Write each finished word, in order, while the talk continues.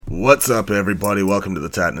What's up, everybody? Welcome to the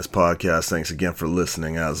Tattness podcast. Thanks again for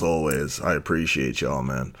listening, as always. I appreciate y'all,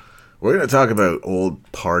 man. We're going to talk about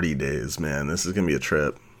old party days, man. This is going to be a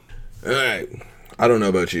trip. Alright. I don't know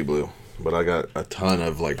about you, Blue, but I got a ton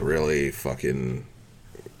of, really fucking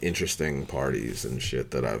interesting parties and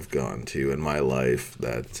shit that I've gone to in my life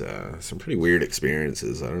that, some pretty weird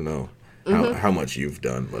experiences. I don't know how much you've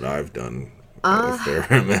done, but I've done a fair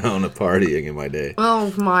amount of partying in my day.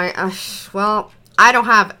 Oh my, well, I don't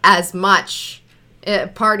have as much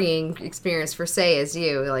partying experience per se as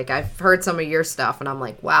you. Like, I've heard some of your stuff and I'm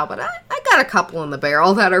like, wow, but I got a couple in the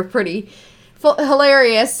barrel that are pretty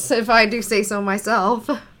hilarious, if I do say so myself.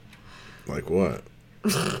 Like what?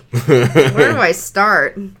 Where do I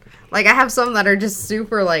start? Like, I have some that are just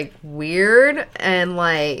super, weird and,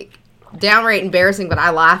 downright embarrassing, but I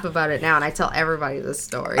laugh about it now and I tell everybody this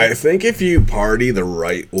story. I think if you party the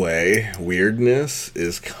right way, weirdness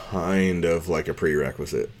is kind of like a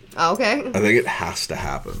prerequisite. Okay. I think it has to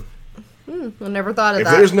happen. I never thought of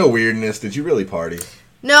that. If there's no weirdness, did you really party?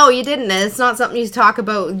 No, you didn't. It's not something you talk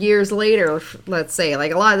about years later, let's say.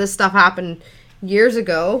 Like, a lot of this stuff happened years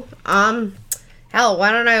ago. Hell,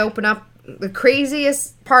 why don't I open up the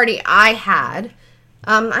craziest party I had?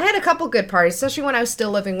 I had a couple good parties, especially when I was still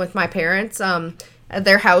living with my parents.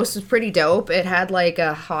 Their house was pretty dope. It had,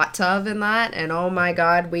 a hot tub in that, and oh my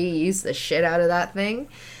god, we used the shit out of that thing.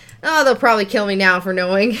 Oh, they'll probably kill me now for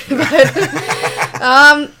knowing. But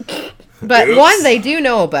one they do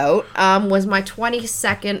know about was my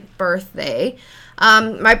 22nd birthday.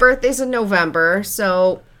 My birthday's in November,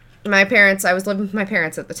 so I was living with my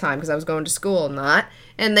parents at the time because I was going to school and that,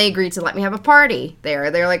 and they agreed to let me have a party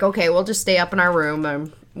there. They're like, okay, we'll just stay up in our room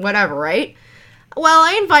and whatever, right? Well,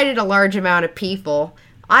 I invited a large amount of people.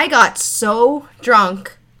 I got so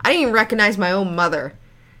drunk, I didn't even recognize my own mother.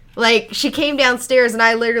 She came downstairs and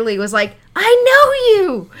I literally was like, I know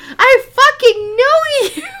you! I fucking know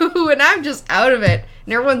you! And I'm just out of it.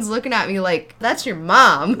 And everyone's looking at me like, that's your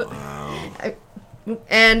mom. Wow.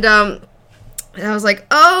 And I was like,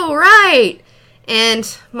 oh, right.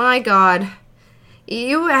 And my God,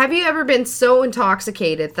 have you ever been so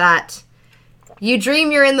intoxicated that you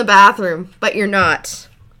dream you're in the bathroom, but you're not?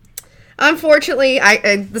 Unfortunately,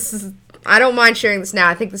 I don't mind sharing this now.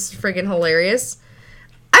 I think this is friggin' hilarious.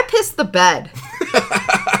 I pissed the bed.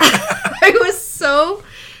 I was so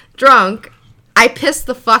drunk, I pissed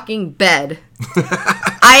the fucking bed.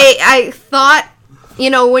 I thought,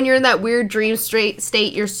 when you're in that weird dream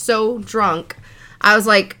state, you're so drunk. I was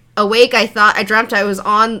awake. I dreamt I was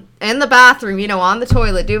in the bathroom, on the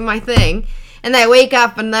toilet doing my thing. And then I wake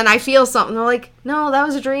up and then I feel something. They're like, no, that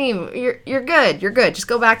was a dream. You're good. You're good. Just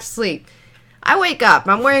go back to sleep. I wake up.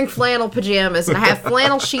 I'm wearing flannel pajamas and I have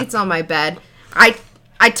flannel sheets on my bed. I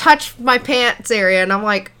touch my pants area and I'm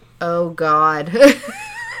like, oh God.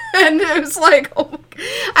 And it was like,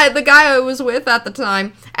 the guy I was with at the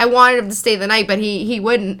time, I wanted him to stay the night, but he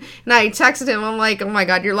wouldn't. And I texted him, I'm like, oh my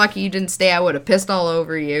God, you're lucky you didn't stay. I would have pissed all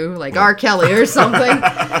over you, like R. Kelly or something.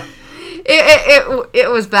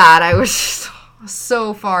 It was bad. I was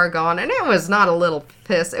so far gone. And it was not a little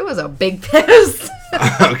piss. It was a big piss.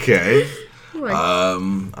 Okay.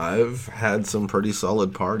 I've had some pretty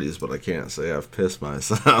solid parties, but I can't say I've pissed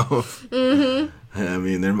myself. Mm-hmm. I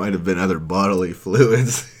mean, there might have been other bodily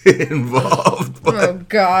fluids involved. But oh,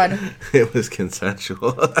 God. It was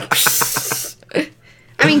consensual.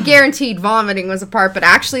 I mean, guaranteed vomiting was a part, but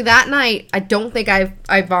actually that night, I don't think I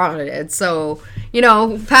vomited. So,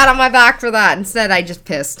 pat on my back for that. Instead, I just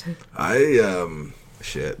pissed.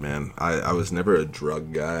 Shit, man. I was never a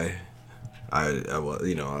drug guy. I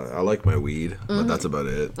like my weed, but that's about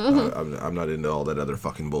it. I'm not into all that other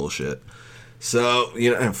fucking bullshit. So,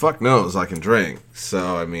 and fuck knows I can drink.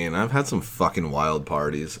 So, I mean, I've had some fucking wild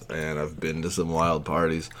parties, and I've been to some wild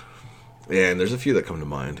parties. And there's a few that come to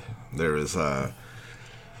mind. There was,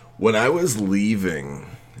 when I was leaving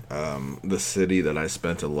the city that I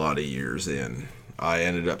spent a lot of years in, I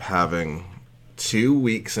ended up having 2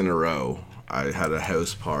 weeks in a row, I had a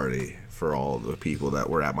house party for all the people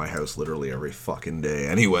that were at my house literally every fucking day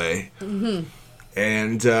anyway. Mm-hmm.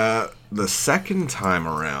 And the second time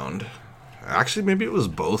around, actually maybe it was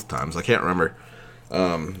both times, I can't remember.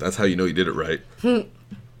 That's how you know you did it right. I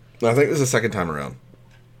think it was the second time around,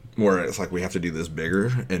 where it's like we have to do this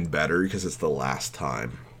bigger and better because it's the last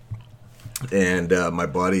time. And my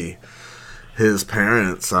buddy, his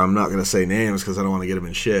parents, I'm not going to say names because I don't want to get him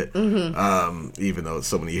in shit, even though it's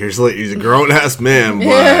so many years later. He's a grown-ass man,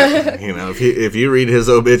 but, if you read his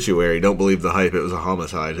obituary, don't believe the hype. It was a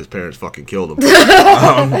homicide. His parents fucking killed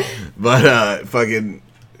him. Fucking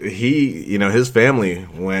his family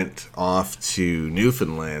went off to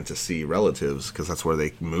Newfoundland to see relatives because that's where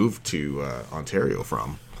they moved to Ontario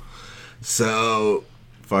from. So,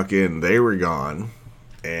 fucking, they were gone,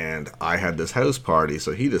 and I had this house party,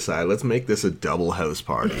 so he decided, let's make this a double house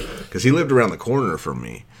party, because he lived around the corner from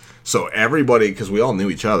me. So everybody, because we all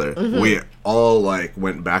knew each other, we all, like,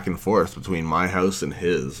 went back and forth between my house and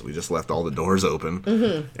his. We just left all the doors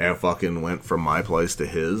open, and fucking went from my place to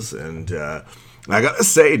his, and, I gotta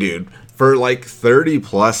say, dude, for like 30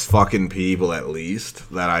 plus fucking people at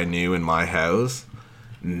least that I knew in my house,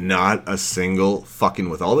 not a single fucking,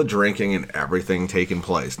 with all the drinking and everything taking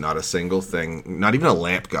place, not a single thing, not even a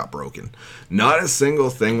lamp got broken. Not a single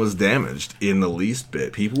thing was damaged in the least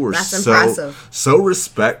bit. People were so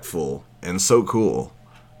respectful and so cool.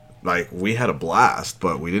 Like, we had a blast,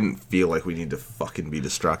 but we didn't feel like we need to fucking be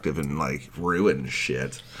destructive and, like, ruin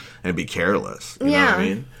shit and be careless. You know what I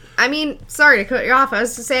mean? I mean, sorry to cut you off. I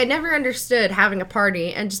was to say I never understood having a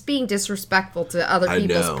party and just being disrespectful to other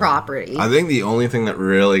people's property. I think the only thing that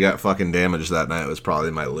really got fucking damaged that night was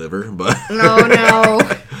probably my liver, but oh no,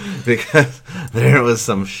 because there was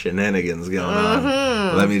some shenanigans going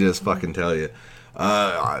on. Let me just fucking tell you.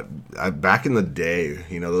 Back in the day,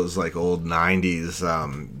 those like old 90s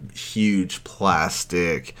huge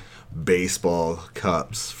plastic baseball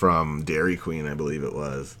cups from Dairy Queen, I believe it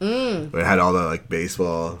was. It had all the like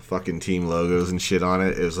baseball fucking team logos and shit on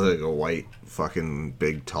it. It was like a white fucking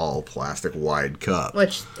big tall plastic wide cup,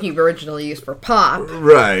 which he originally used for pop.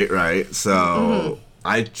 Right. So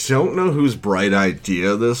I don't know whose bright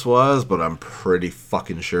idea this was, but I'm pretty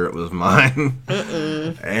fucking sure it was mine.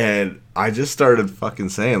 And I just started fucking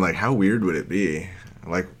saying, like, how weird would it be,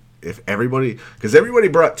 like, if everybody, because everybody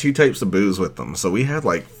brought 2 types of booze with them, so we had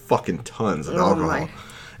like fucking tons of alcohol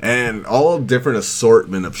and all different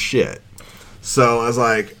assortment of shit. So I was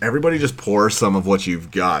like, everybody just pour some of what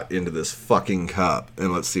you've got into this fucking cup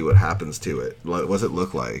and let's see what happens to it. What does it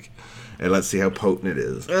look like? And let's see how potent it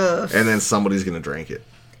is. And then somebody's gonna drink it.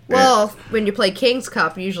 Well, when you play King's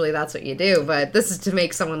Cup, usually that's what you do, but this is to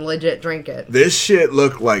make someone legit drink it. This shit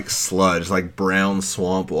looked like sludge, like brown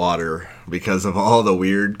swamp water, because of all the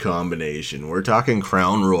weird combination. We're talking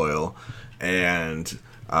Crown Royal, and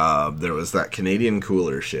there was that Canadian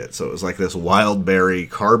cooler shit. So it was like this wild berry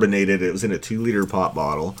carbonated, it was in a 2-liter pop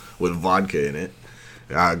bottle with vodka in it.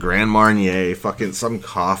 Grand Marnier, fucking some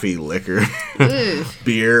coffee liquor,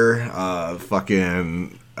 beer,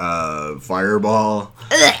 fucking... Fireball.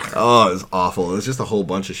 Oh, it was awful. It was just a whole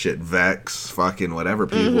bunch of shit. Vex, fucking whatever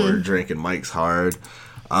people were drinking. Mike's Hard.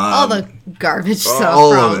 All the garbage stuff.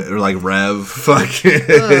 All of it. Or like Rev. Fucking.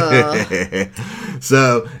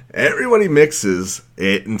 So everybody mixes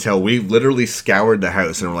it until we literally scoured the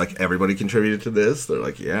house and we're like, everybody contributed to this? They're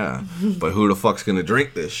like, yeah. But who the fuck's gonna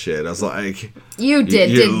drink this shit? I was like, you did,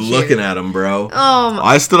 didn't you? You're looking at them, bro.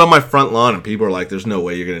 I stood on my front lawn and people were like, there's no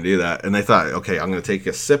way you're gonna do that. And they thought, okay, I'm gonna take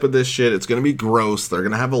a sip of this shit. It's gonna be gross. They're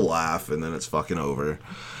gonna have a laugh and then it's fucking over.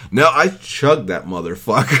 No, I chugged that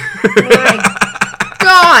motherfucker.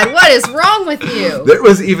 God, what is wrong with you? There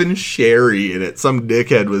was even sherry in it. Some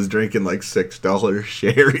dickhead was drinking like $6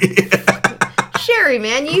 sherry. Sherry,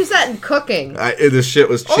 man, you use that in cooking. This shit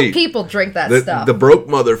was cheap. Old people drink that stuff. The broke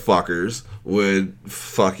motherfuckers would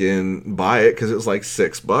fucking buy it because it was like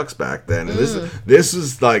 $6 back then. And this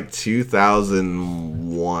is like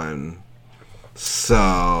 2001.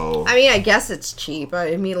 So I mean, I guess it's cheap.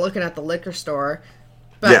 I mean, looking at the liquor store.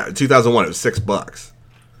 But yeah, 2001 it was $6.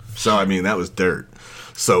 So I mean, that was dirt.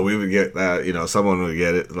 So we would get that, someone would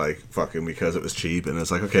get it, like, fucking because it was cheap. And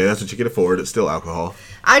it's like, okay, that's what you can afford. It's still alcohol.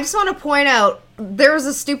 I just want to point out, there was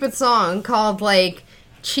a stupid song called, like,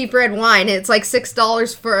 Cheap Red Wine. It's like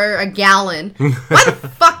 $6 for a gallon. Why the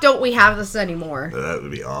fuck don't we have this anymore? That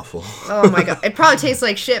would be awful. Oh, my God. It probably tastes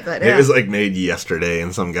like shit, but... It was, like, made yesterday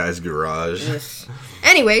in some guy's garage.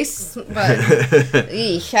 Anyways, but...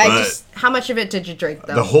 how much of it did you drink,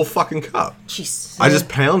 though? The whole fucking cup. Jeez. I just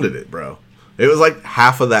pounded it, bro. It was like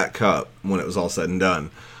half of that cup when it was all said and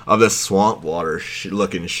done of this swamp water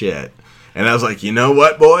looking shit. And I was like, you know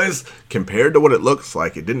what, boys? Compared to what it looks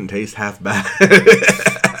like, it didn't taste half bad.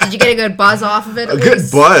 Did you get a good buzz off of it? A good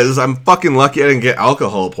buzz. I'm fucking lucky I didn't get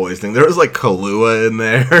alcohol poisoning. There was like Kahlua in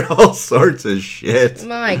there, all sorts of shit.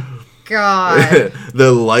 My God.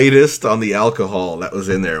 The lightest on the alcohol that was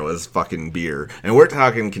in there was fucking beer. And we're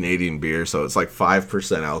talking Canadian beer, so it's like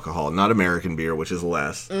 5% alcohol, not American beer, which is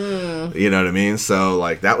less. You know what I mean? So,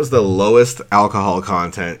 like, that was the lowest alcohol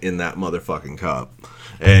content in that motherfucking cup.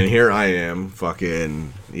 And here I am,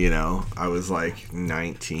 fucking, I was like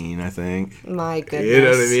 19, I think. My goodness. You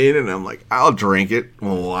know what I mean? And I'm like, I'll drink it.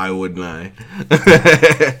 Well, why wouldn't I?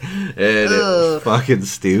 And it's fucking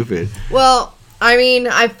stupid. Well, I mean,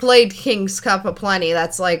 I've played King's Cup aplenty.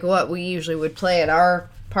 That's like what we usually would play at our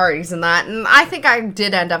parties and that. And I think I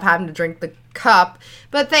did end up having to drink the cup,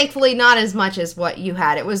 but thankfully not as much as what you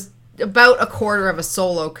had. It was about a quarter of a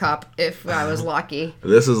solo cup if I was lucky.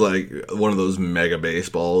 This is like one of those mega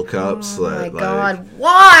baseball cups. Oh my God,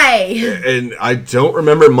 why? And I don't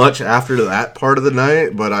remember much after that part of the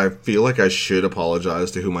night, but I feel like I should apologize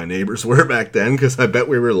to who my neighbors were back then, because I bet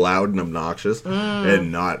we were loud and obnoxious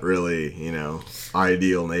and not really,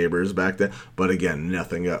 ideal neighbors back then. But again,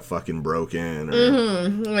 nothing got fucking broken.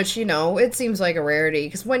 Which, it seems like a rarity,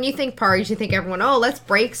 because when you think parties, you think everyone, let's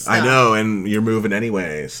break stuff. I know, and you're moving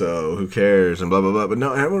anyway, so who cares, and blah, blah, blah. But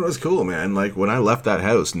no, everyone was cool, man. Like, when I left that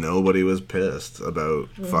house, nobody was pissed about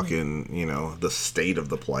fucking, the state of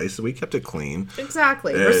the place. We kept it clean.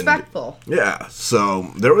 Exactly. And, respectful. Yeah,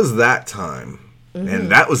 so there was that time,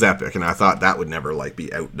 and that was epic, and I thought that would never,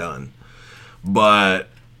 be outdone. But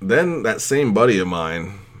then that same buddy of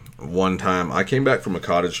mine, one time, I came back from a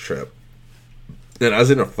cottage trip, and I was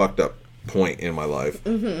in a fucked up point in my life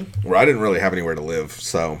where I didn't really have anywhere to live,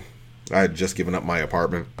 so I had just given up my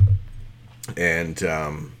apartment, and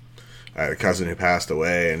I had a cousin who passed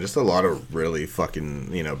away, and just a lot of really fucking,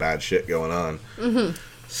 bad shit going on.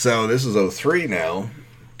 So this is 2003 now,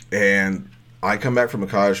 and I come back from a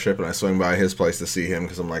cottage trip, and I swing by his place to see him,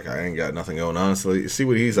 because I'm like, I ain't got nothing going on, so see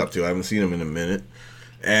what he's up to. I haven't seen him in a minute.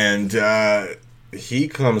 And he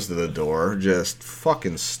comes to the door just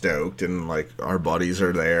fucking stoked, and our buddies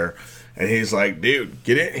are there, and he's like, dude,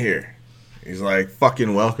 get in here. He's like,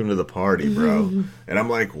 fucking welcome to the party, bro. And I'm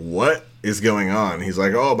like, what is going on? He's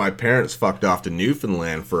like, oh, my parents fucked off to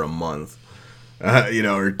Newfoundland for a month.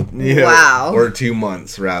 Wow. Or 2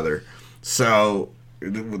 months, rather. So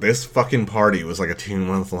this fucking party was like a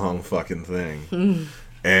 2-month long fucking thing.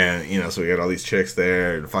 And, so we got all these chicks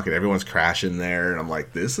there, and fucking everyone's crashing there, and I'm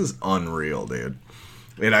like, this is unreal, dude.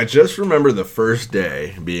 And I just remember the first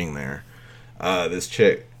day being there, this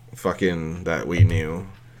chick, fucking, that we knew,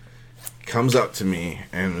 comes up to me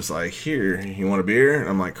and was like, here, you want a beer? And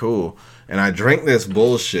I'm like, cool. And I drank this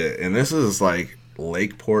bullshit, and this is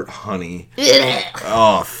Lakeport honey.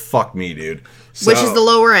 Oh, fuck me, dude. So, which is the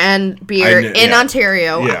lower end beer in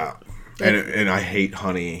Ontario. Yeah. And I hate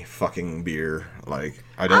honey fucking beer.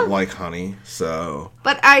 I don't like honey, so...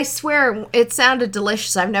 But I swear, it sounded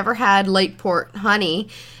delicious. I've never had Lakeport honey.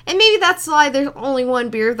 And maybe that's why there's only one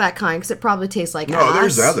beer of that kind, because it probably tastes like ass.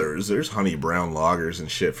 There's others. There's honey brown lagers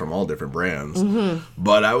and shit from all different brands.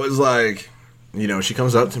 But I was like, she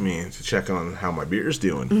comes up to me to check on how my beer's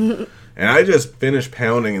doing. And I just finished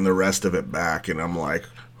pounding and the rest of it back, and I'm like,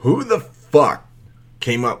 who the fuck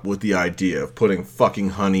came up with the idea of putting fucking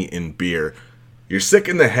honey in beer? You're sick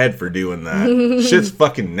in the head for doing that. Shit's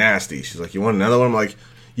fucking nasty. She's like, you want another one? I'm like,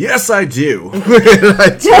 yes, I do. I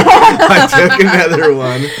took another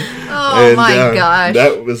one. Oh, my gosh.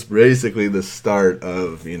 That was basically the start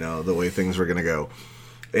of, the way things were going to go.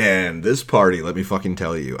 And this party, let me fucking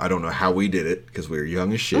tell you, I don't know how we did it, because we were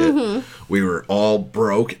young as shit. We were all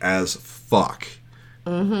broke as fuck.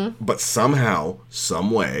 But somehow,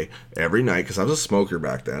 some way, every night, because I was a smoker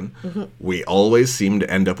back then, we always seemed to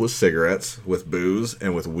end up with cigarettes, with booze,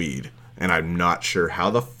 and with weed. And I'm not sure how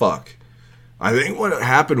the fuck. I think what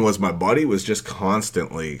happened was my buddy was just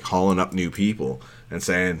constantly calling up new people and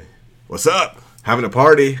saying, what's up? Having a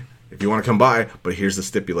party. If you want to come by, but here's the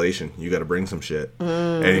stipulation. You got to bring some shit.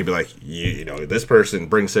 And he'd be like, this person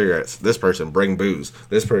bring cigarettes. This person bring booze.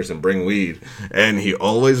 This person bring weed. And he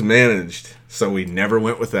always managed, so we never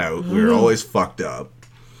went without. We were always fucked up.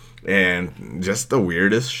 And just the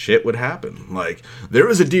weirdest shit would happen. There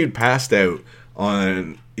was a dude passed out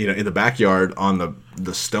on, in the backyard on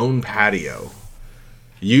the stone patio,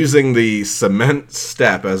 using the cement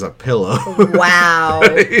step as a pillow. Wow.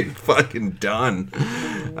 Fucking done.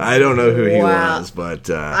 I don't know who he was, but...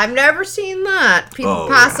 I've never seen that. People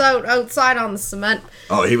pass out outside on the cement.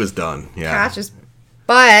 Oh, he was done, yeah. Patches.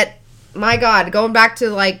 But, my God, going back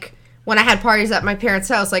to, when I had parties at my parents'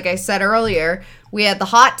 house, like I said earlier, we had the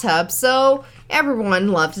hot tub, so everyone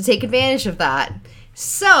loved to take advantage of that.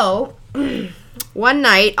 So, one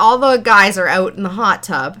night, all the guys are out in the hot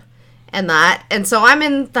tub, and so I'm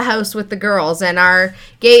in the house with the girls, and our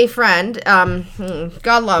gay friend,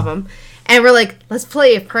 God love him, and we're like, let's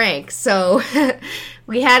play a prank. So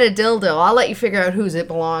we had a dildo. I'll let you figure out whose it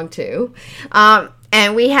belonged to.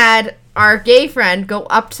 And we had our gay friend go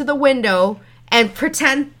up to the window and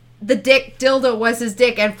pretend the dildo was his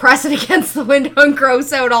dick and press it against the window and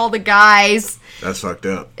gross out all the guys. That's fucked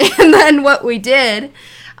up. And then what we did,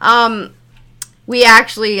 we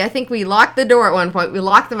actually, I think we locked the door at one point. We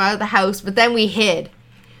locked them out of the house, but then we hid.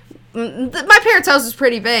 My parents' house was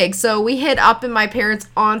pretty big, so we hid up in my parents'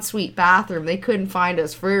 ensuite bathroom. They couldn't find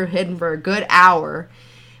us. We were hidden for a good hour.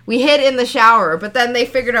 We hid in the shower, but then they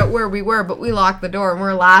figured out where we were, but we locked the door and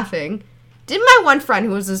we're laughing. Did my one friend,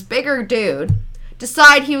 who was this bigger dude,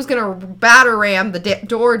 decide he was going to batter ram the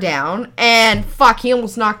door down, and fuck, he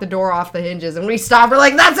almost knocked the door off the hinges, and we stopped. We're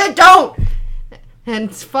like, that's it, don't!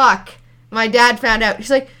 And fuck, my dad found out. He's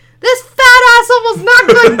like, this fat ass almost knocked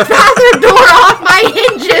the bathroom door off my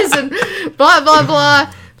hinges, and blah, blah,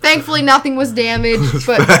 blah. Thankfully, nothing was damaged,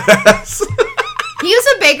 but he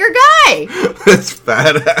was a bigger guy. This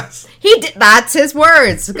fat ass. That's his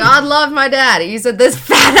words. God loved my dad. He said, this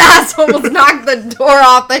fat ass almost knocked the door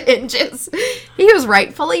off the hinges. He was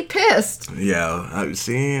rightfully pissed. Yeah,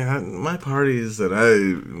 my parties that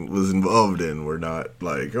I was involved in were not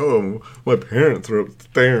like, oh, my parents were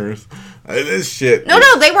upstairs. This shit. No,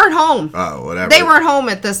 they weren't home. Oh, whatever. They weren't home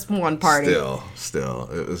at this one party. Still.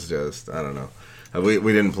 It was just, I don't know. We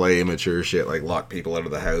didn't play immature shit like lock people out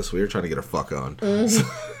of the house. We were trying to get our fuck on.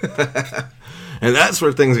 Mm-hmm. And that's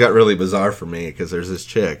where things got really bizarre for me, because there's this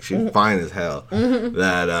chick, she's fine as hell,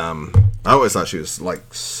 that I always thought she was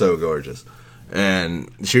like so gorgeous. And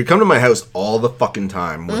she would come to my house all the fucking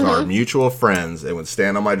time with our mutual friends and would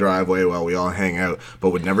stand on my driveway while we all hang out, but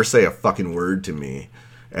would never say a fucking word to me.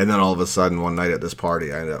 And then all of a sudden, one night at this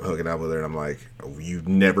party, I ended up hooking up with her, and I'm like, you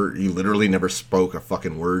literally never spoke a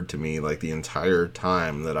fucking word to me, like, the entire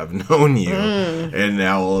time that I've known you. And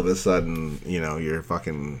now all of a sudden, you're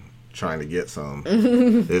fucking trying to get some.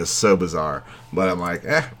 It's so bizarre. But I'm like,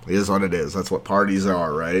 it is what it is. That's what parties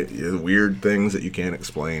are, right? Weird things that you can't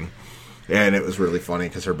explain. And it was really funny,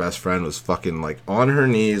 because her best friend was fucking, like, on her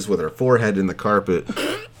knees with her forehead in the carpet,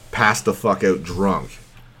 passed the fuck out drunk.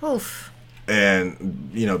 Oof.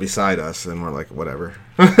 And, beside us, and we're like, whatever.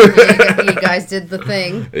 You guys did the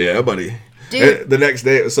thing. Yeah, buddy. Dude. The next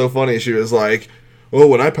day, it was so funny. She was like, well,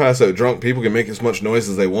 when I pass out drunk, people can make as much noise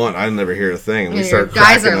as they want. I never hear a thing. And we start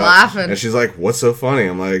guys are up, laughing. And she's like, what's so funny?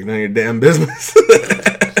 I'm like, none of your damn business.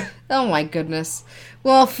 Oh, my goodness.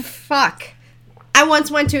 Well, fuck. I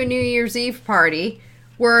once went to a New Year's Eve party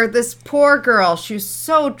where this poor girl, she was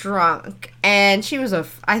so drunk, and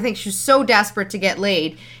I think she was so desperate to get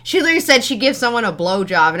laid. She literally said she'd give someone a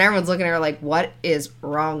blowjob, and everyone's looking at her like, what is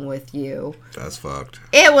wrong with you? That's fucked.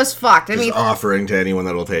 It was fucked. Just offering to anyone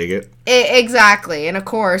that'll take it. Exactly. And of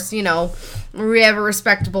course, we have a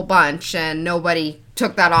respectable bunch, and nobody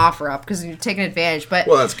took that offer up because you're taking advantage. But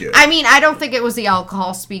well, that's good. I don't think it was the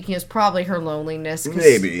alcohol speaking. It was probably her loneliness.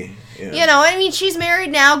 Maybe. Yeah. She's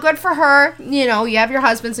married now. Good for her. You have your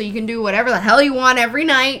husband, so you can do whatever the hell you want every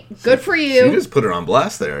night. Good for you. You just put her on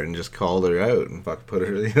blast there and just called her out and fuck put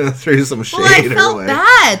her through some shade. Well, I felt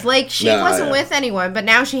bad. Like, she wasn't with anyone, but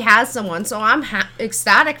now she has someone, so I'm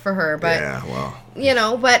ecstatic for her. But, yeah,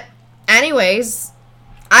 well. But anyways,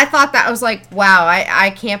 I thought that was like, wow, I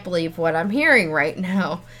can't believe what I'm hearing right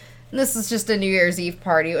now. And this is just a New Year's Eve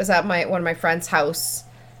party. It was at one of my friend's house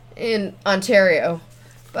in Ontario.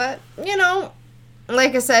 But,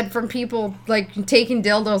 like I said, from people, like, taking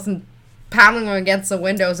dildos and pounding them against the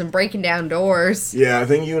windows and breaking down doors. Yeah, I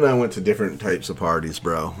think you and I went to different types of parties,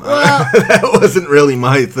 bro. Well, that wasn't really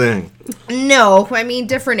my thing. No,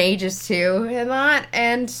 different ages, too. And I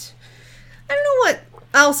don't know what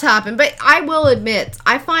else happened, but I will admit,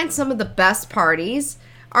 I find some of the best parties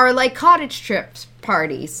are, like, cottage trip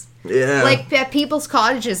parties. Yeah. Like, at people's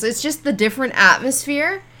cottages. It's just the different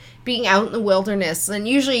atmosphere. Being out in the wilderness, and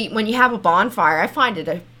usually when you have a bonfire, I find it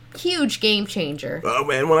a huge game changer. Oh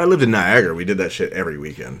man, when I lived in Niagara, we did that shit every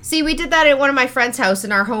weekend. See, we did that at one of my friend's house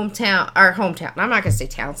in our hometown. I'm not gonna say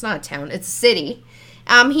town. It's not a town. It's a city.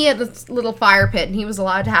 He had this little fire pit, and he was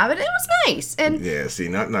allowed to have it. It was nice. And yeah, see,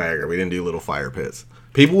 not Niagara. We didn't do little fire pits.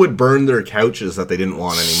 People would burn their couches that they didn't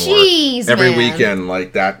want anymore. Jeez, every man. Weekend,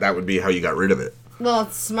 like that. That would be how you got rid of it. Well,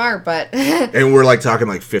 it's smart, but and we're like talking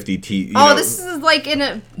like 50 T. This is like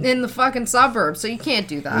in the fucking suburbs, so you can't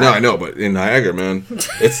do that. No, I know, but in Niagara, man,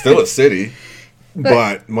 it's still a city.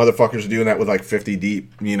 but motherfuckers are doing that with like 50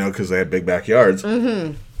 deep, because they had big backyards.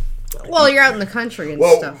 Mm-hmm. Well, you're out in the country and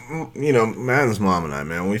stuff. Madden's mom and I,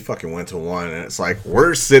 man, we fucking went to one, and it's like,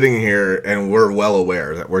 we're sitting here, and we're well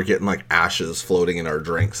aware that we're getting, like, ashes floating in our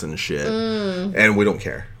drinks and shit. And we don't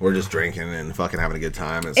care. We're just drinking and fucking having a good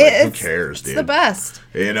time. It's like, who cares, dude? It's the best.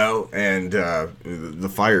 And the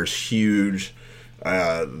fire's huge.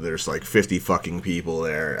 There's like 50 fucking people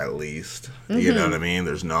there at least. You know what I mean?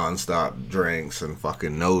 There's nonstop drinks and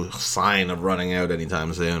fucking no sign of running out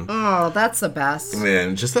anytime soon. Oh, that's the best.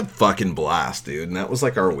 Man, just a fucking blast, dude. And that was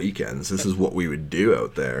like our weekends. This is what we would do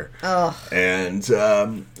out there. Oh. And,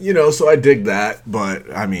 you know, so I dig that.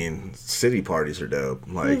 But, I mean, city parties are dope.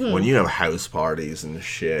 Like, when you have house parties and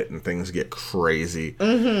shit and things get crazy,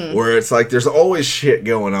 where it's like there's always shit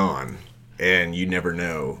going on. And you never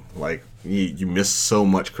know, like, you miss so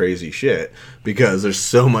much crazy shit because there's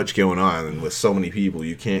so much going on, and with so many people,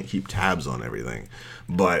 you can't keep tabs on everything.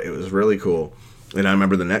 But it was really cool. And I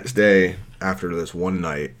remember the next day, after this one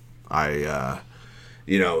night,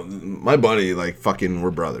 you know, my buddy, like, fucking, we're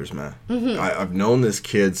brothers, man. I've known this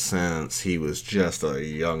kid since he was just a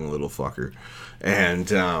young little fucker. And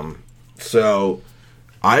so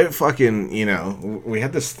I fucking, you know, we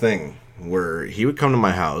had this thing where he would come to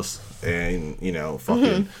my house and, you know,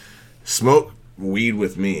 fucking smoke weed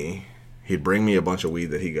with me. He'd bring me a bunch of weed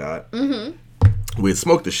that he got. We'd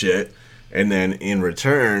smoke the shit, and then in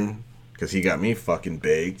return, because he got me fucking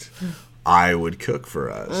baked, I would cook for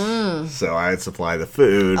us. So I'd supply the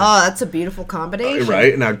food. Oh, that's a beautiful combination.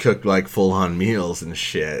 Right? And I'd cook, like, full-on meals and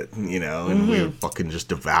shit, you know, and we would fucking just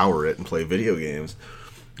devour it and play video games.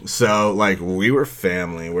 So, like, we were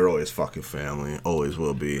family. We're always fucking family. Always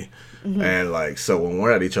will be. And, like, so when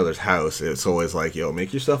we're at each other's house, it's always like, yo,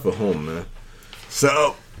 make yourself at home, man.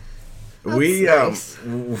 So, That's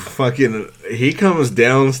nice. Fucking, he comes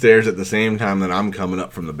downstairs at the same time that I'm coming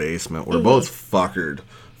up from the basement. We're both fuckered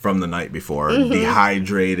from the night before.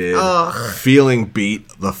 Dehydrated. Feeling beat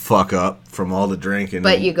the fuck up from all the drinking.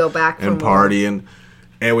 But you go back and for partying. More.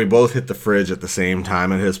 And we both hit the fridge at the same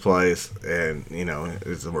time at his place. And, you know,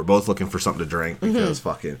 we're both looking for something to drink because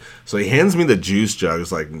fucking... So he hands me the juice jug.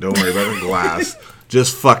 He's like, don't worry about the glass.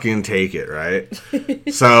 Just fucking take it, right?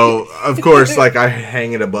 So, of course, like, I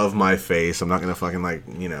hang it above my face. I'm not going to fucking, like,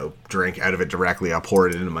 you know, drink out of it directly. I'll pour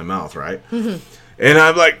it into my mouth, right? And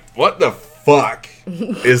I'm like, what the fuck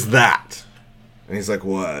is that? And he's like,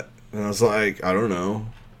 what? And I was like, I don't know.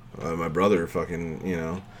 My brother fucking, you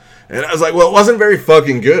know... And I was like, well, it wasn't very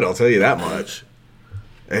fucking good, I'll tell you that much.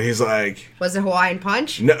 And he's like... Was it Hawaiian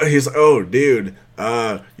Punch? No, he's like, oh, dude,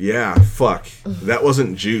 yeah, fuck. That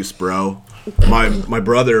wasn't juice, bro. My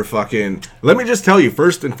brother fucking... Let me just tell you,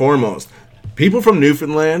 first and foremost, people from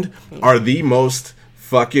Newfoundland are the most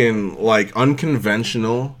fucking, like,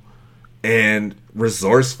 unconventional and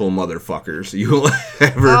resourceful motherfuckers you will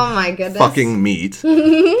ever fucking meet. So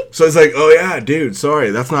it's like, oh yeah, dude,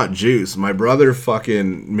 sorry, that's not juice. My brother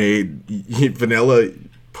fucking made vanilla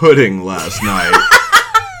pudding last night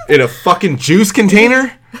in a fucking juice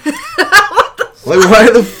container. Like,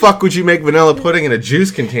 why the fuck would you make vanilla pudding in a juice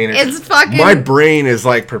container? It's fucking... My brain is,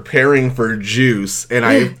 like, preparing for juice, and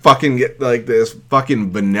I fucking get, like, this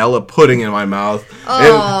fucking vanilla pudding in my mouth.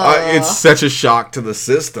 And it's such a shock to the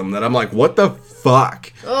system that I'm like, what the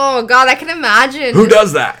fuck? Oh, God, I can imagine. Who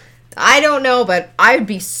does that? I don't know, but I would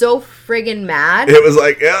be so friggin' mad. It was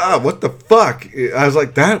like, yeah, what the fuck? I was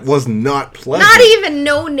like, that was not pleasant. Not even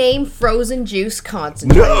no-name frozen juice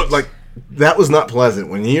concentrate. No, like... That was not pleasant.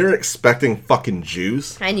 When you're expecting fucking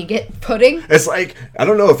juice... And you get pudding? It's like... I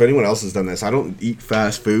don't know if anyone else has done this. I don't eat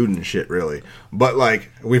fast food and shit, really. But,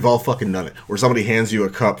 like, we've all fucking done it. Where somebody hands you a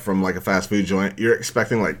cup from, like, a fast food joint. You're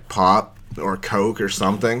expecting, like, pop or Coke or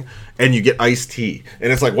something. And you get iced tea.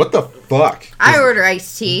 And it's like, what the fuck? I order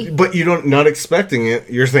iced tea. But not expecting it.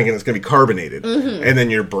 You're thinking it's going to be carbonated. And then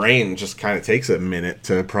your brain just kind of takes a minute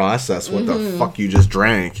to process what the fuck you just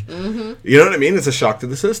drank. You know what I mean? It's a shock to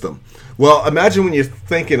the system. Well, imagine when you're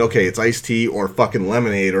thinking, okay, it's iced tea or fucking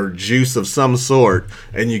lemonade or juice of some sort.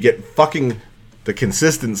 And you get fucking the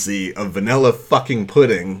consistency of vanilla fucking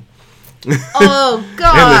pudding. Oh,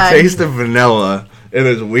 God. And the taste of vanilla. And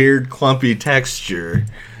this weird clumpy texture.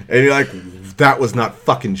 And you're like, that was not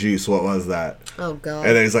fucking juice. What was that? Oh, God.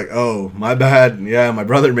 And then he's like, oh, my bad. Yeah, my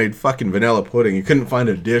brother made fucking vanilla pudding. He couldn't find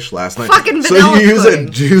a dish last night. Fucking so vanilla you use pudding.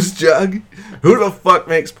 a juice jug? Who the fuck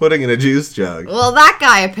makes pudding in a juice jug? Well, that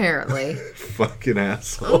guy, apparently. Fucking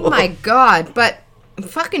asshole. Oh, my God. But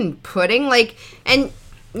fucking pudding, like... And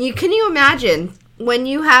can you imagine... When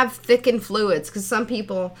you have thickened fluids, because some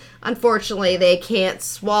people, unfortunately, they can't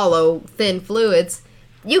swallow thin fluids,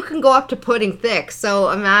 you can go up to pudding thick.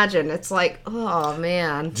 So imagine, it's like, oh,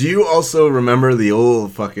 man. Do you also remember the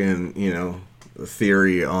old fucking, you know,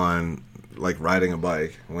 theory on, like, riding a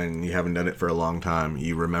bike when you haven't done it for a long time?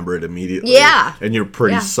 You remember it immediately. Yeah. And you're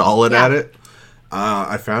pretty solid at it.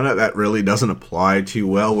 I found out that really doesn't apply too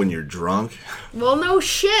well when you're drunk. Well, no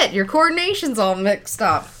shit. Your coordination's all mixed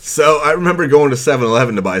up. So I remember going to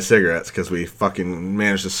 7-Eleven to buy cigarettes because we fucking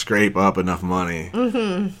managed to scrape up enough money.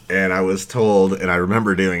 Mm-hmm. And I was told, and I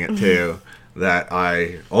remember doing it too, that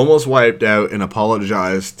I almost wiped out and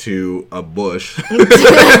apologized to a bush. Thinking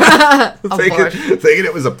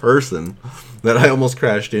it was a person that I almost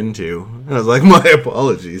crashed into. And I was like, my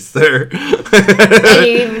apologies, sir. And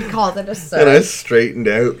you even called it a sir. And I straightened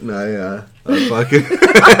out and I fucking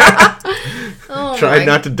tried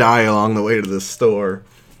not to die along the way to the store.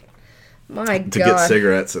 My God. To get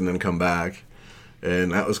cigarettes and then come back.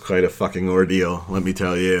 And that was quite a fucking ordeal, let me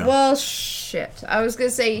tell you. Well, shit. I was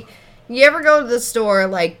gonna say, you ever go to the store,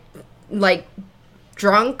 like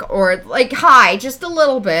drunk or, like, high, just a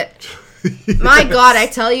little bit? Yes. My God, I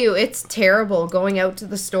tell you, it's terrible going out to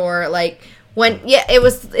the store, like,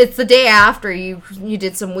 it's the day after you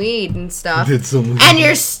did some weed and stuff. And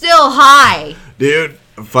you're still high. Dude,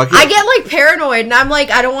 fuck it. I get, like, paranoid, and I'm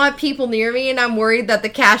like, I don't want people near me, and I'm worried that the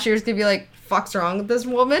cashier's gonna be like, fuck's wrong with this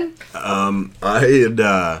woman?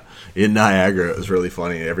 In Niagara, it was really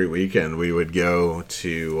funny. Every weekend, we would go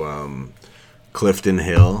to Clifton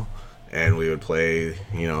Hill, and we would play,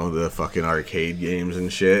 the fucking arcade games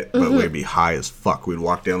and shit, but we'd be high as fuck. We'd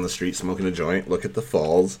walk down the street smoking a joint, look at the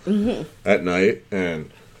falls at night,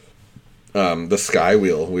 and the Sky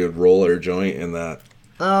Wheel, we would roll our joint in that.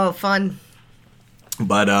 Oh, fun.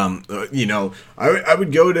 But, I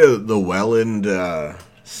would go to the Welland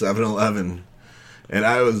 7-Eleven, and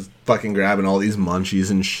I was fucking grabbing all these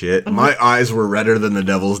munchies and shit. My eyes were redder than the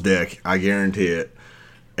devil's dick, I guarantee it.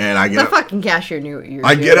 And I get fucking cashier knew what you were doing.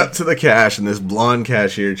 I get up to the cash, and this blonde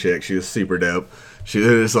cashier chick, she was super dope. She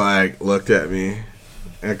just, looked at me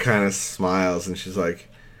and kind of smiles, and she's like,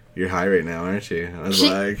 "You're high right now, aren't you?" And I was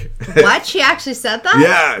like... What? She actually said that?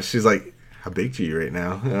 Yeah. She's like, "How big are you right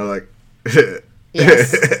now?" And I was like...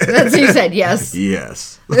 Yes. That's what you said, yes.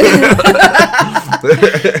 Yes.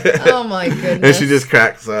 Oh my goodness. And she just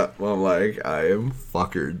cracks up. Well, I'm like, I am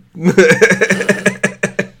fuckered.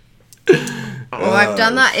 Oh, I've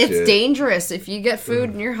done that. Shit. It's dangerous if you get food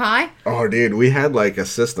and you're high. Oh, dude, we had like a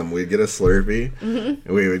system. We'd get a Slurpee, and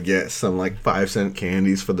we would get some like 5-cent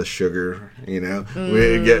candies for the sugar. We'd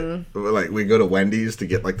go to Wendy's to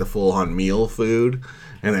get like the full-on meal food.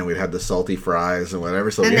 And then we'd have the salty fries and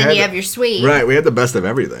whatever. So and then you have your sweet. Right, we had the best of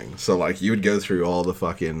everything. So, like, you would go through all the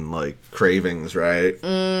fucking, like, cravings, right?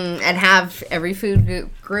 And have every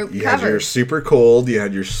food group you covered. You had your super cold, you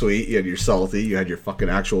had your sweet, you had your salty, you had your fucking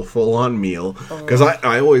actual full-on meal. Because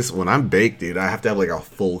I always, when I'm baked, dude, I have to have, like, a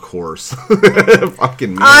full course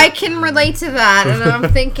fucking meal. I can relate to that. And I'm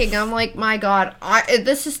like, my God,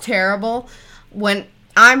 this is terrible. When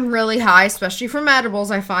I'm really high, especially from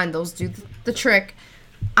edibles, I find those do the trick.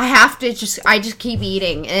 I just keep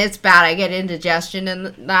eating, and it's bad. I get indigestion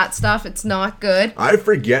and that stuff. It's not good. I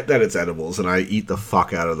forget that it's edibles, and I eat the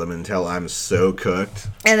fuck out of them until I'm so cooked.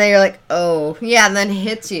 And then you're like, oh, yeah, and then it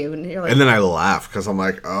hits you. And you're like, and then I laugh, because I'm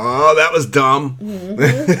like, oh, that was dumb.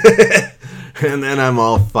 And then I'm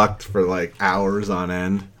all fucked for, like, hours on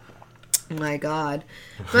end. My God.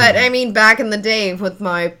 But, I mean, back in the day with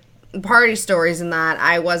my party stories and that,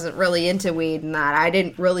 I wasn't really into weed and that. I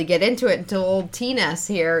didn't really get into it until old Tattness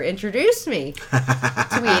here introduced me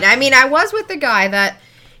to weed. I mean, I was with the guy that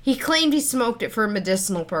he claimed he smoked it for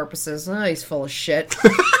medicinal purposes. Oh, he's full of shit.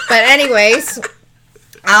 But anyways,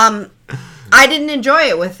 I didn't enjoy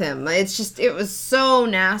it with him. It was so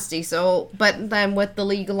nasty. But then with the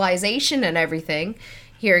legalization and everything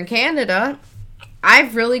here in Canada,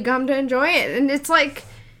 I've really come to enjoy it. And it's like,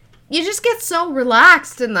 you just get so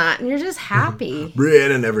relaxed in that, and you're just happy.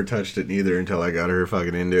 Brianna never touched it neither until I got her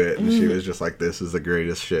fucking into it, and she was just like, this is the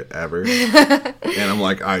greatest shit ever. And I'm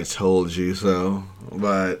like, I told you so.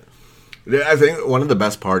 But I think one of the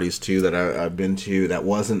best parties, too, that I've been to that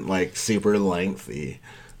wasn't, like, super lengthy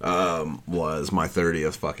was my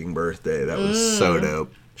 30th fucking birthday. That was so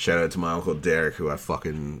dope. Shout out to my Uncle Derek, who I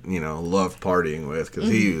fucking, loved partying with, because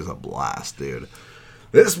he was a blast, dude.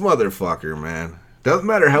 This motherfucker, man. Doesn't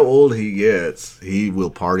matter how old he gets, he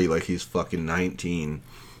will party like he's fucking 19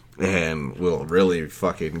 and will really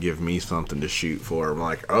fucking give me something to shoot for. I'm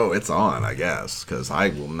like, oh, it's on, I guess, because I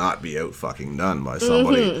will not be out fucking done by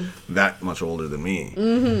somebody that much older than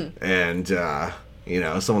me. And,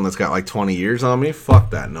 someone that's got like 20 years on me,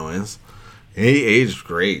 fuck that noise. He aged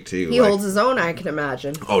great, too. He holds his own, I can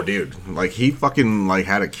imagine. Oh, dude. Like, he fucking, like,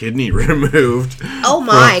 had a kidney removed. Oh,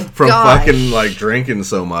 my From fucking, like, drinking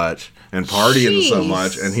so much and partying so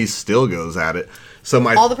much, and he still goes at it. So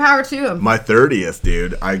all the power to him. My 30th,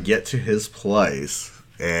 dude, I get to his place,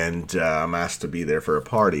 and I'm asked to be there for a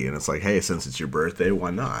party, and it's like, hey, since it's your birthday,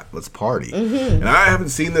 why not? Let's party. And I haven't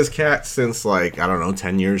seen this cat since, like, I don't know,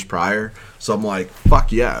 10 years prior, so I'm like,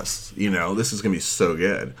 fuck yes, you know, this is gonna be so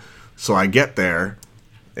good. So I get there,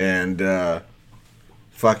 and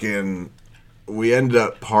fucking, we ended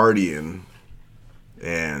up partying,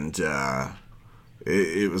 and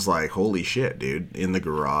it was like, holy shit, dude, in the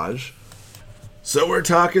garage. So we're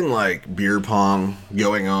talking like beer pong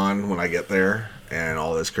going on when I get there and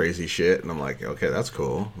all this crazy shit, and I'm like, okay, that's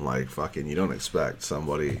cool. Like, fucking, you don't expect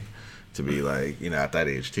somebody to be like, you know, at that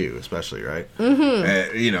age too, especially, right?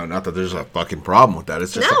 And, you know, not that there's a fucking problem with that.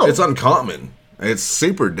 It's just, it's uncommon. It's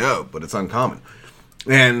super dope, but it's uncommon.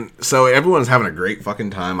 And so everyone's having a great fucking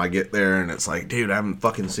time. I get there and it's like, dude, I haven't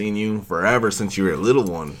fucking seen you forever since you were a little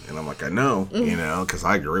one. And I'm like, I know, you know, because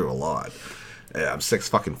I grew a lot. Yeah, I'm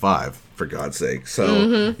 6'5", for God's sake.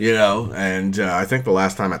 So, you know, and I think the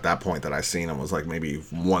last time at that point that I seen him was like maybe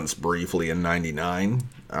once briefly in '99.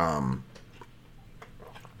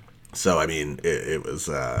 So I mean, it was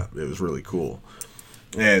really cool.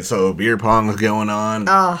 And so beer pong was going on.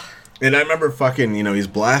 And I remember fucking, you know, he's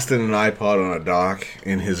blasting an iPod on a dock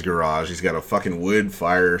in his garage. He's got a fucking wood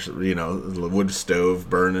fire, you know, wood stove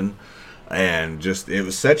burning. And just, it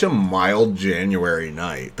was such a mild January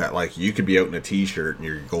night that, like, you could be out in a t-shirt and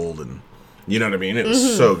you're golden. You know what I mean? It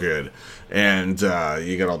was so good. And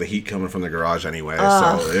you got all the heat coming from the garage anyway.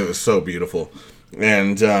 So it was so beautiful.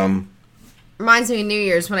 And reminds me of New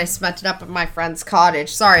Year's when I spent it up at my friend's cottage.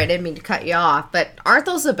 Sorry, I didn't mean to cut you off, but aren't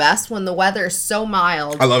those the best when the weather is so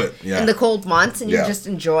mild? I love it, yeah. In the cold months, and you're just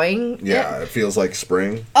enjoying it. Yeah, it feels like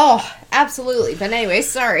spring. Oh, absolutely. But anyway,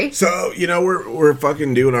 sorry. So, you know, we're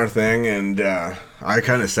fucking doing our thing, and I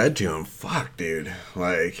kind of said to him, fuck, dude,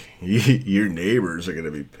 like, your neighbors are going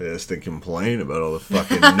to be pissed and complain about all the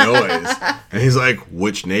fucking noise. And he's like,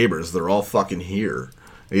 which neighbors? They're all fucking here.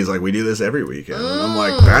 He's like, we do this every weekend. And I'm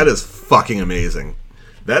like, that is fucking amazing.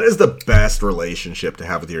 That is the best relationship to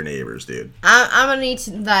have with your neighbors, dude. I'm going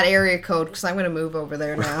to need that area code because I'm going to move over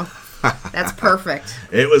there now. That's perfect.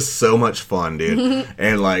 It was so much fun, dude.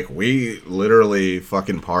 And, like, we literally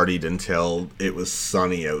fucking partied until it was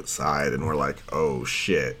sunny outside. And we're like, oh,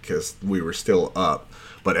 shit. Because we were still up.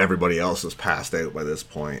 But everybody else was passed out by this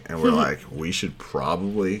point. And we're like, we should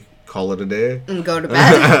probably call it a day and go to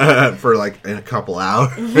bed for like in a couple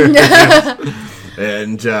hours.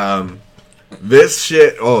 And this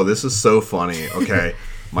shit, this is so funny. Okay,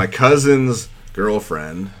 my cousin's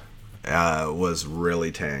girlfriend was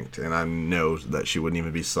really tanked, and I know that she wouldn't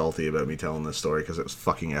even be salty about me telling this story because it was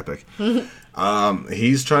fucking epic.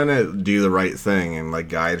 He's trying to do the right thing and like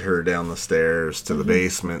guide her down the stairs to the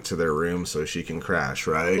basement to their room so she can crash,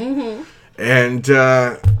 right? And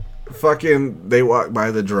fucking, they walk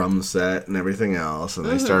by the drum set and everything else, and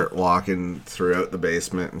they start walking throughout the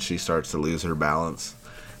basement, and she starts to lose her balance.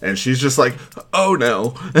 And she's just like, oh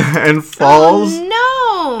no, and falls.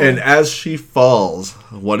 Oh no! And as she falls,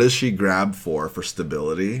 what does she grab for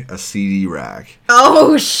stability? A CD rack.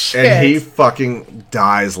 Oh shit! And he fucking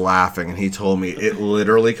dies laughing, and he told me it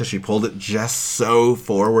literally, because she pulled it just so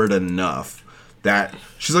forward enough that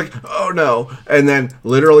she's like, oh no. And then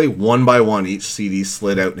literally one by one, each CD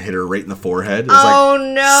slid out and hit her right in the forehead. It was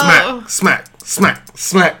no. Smack, smack, smack,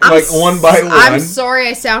 smack. Like one by one. I'm sorry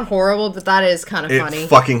I sound horrible, but that is kind of funny. It's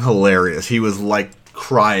fucking hilarious. He was like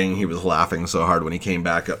crying. He was laughing so hard when he came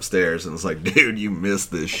back upstairs, and it's like, dude, you missed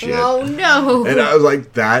this shit. Oh no. And I was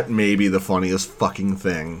like, that may be the funniest fucking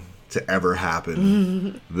thing to ever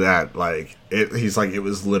happen. That, like, he's like, it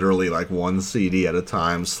was literally like one CD at a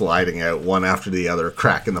time, sliding out one after the other,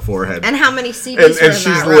 crack in the forehead. And how many CDs and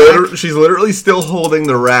she's she's literally still holding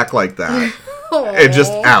the rack like that. And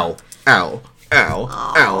just ow, ow,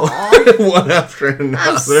 ow, ow. One after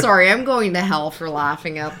another. I'm sorry, I'm going to hell for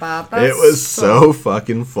laughing at that. It was so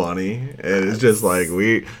fucking funny. And it's just like,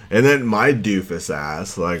 and then my doofus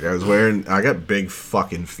ass, like, I got big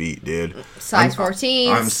fucking feet, dude. Size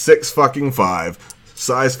 14s. I'm 6'5",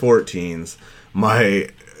 size 14s. My,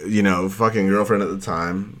 fucking girlfriend at the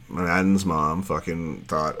time, Madden's mom, fucking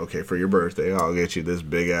thought, okay, for your birthday, I'll get you this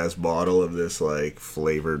big ass bottle of this, like,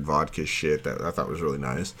 flavored vodka shit that I thought was really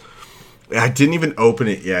nice. I didn't even open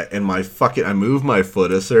it yet, and I moved my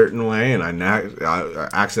foot a certain way, and I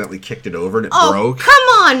accidentally kicked it over, and it broke. Come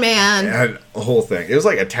on, man! And the whole thing. It was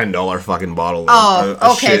like a $10 fucking bottle.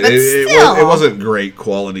 Okay, shit. But still. It wasn't great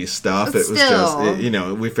quality stuff. But it was just,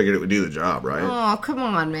 we figured it would do the job, right? Oh, come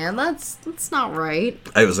on, man. That's not right.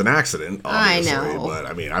 It was an accident, obviously. I know. But,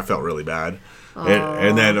 I mean, I felt really bad.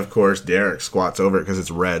 And then, of course, Derek squats over it because it's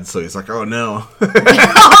red, so he's like, oh, no. Oh, no,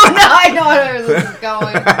 I know where this is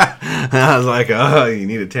going. I was like, oh, you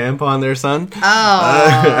need a tampon there, son?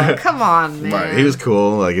 Oh, come on, man. But he was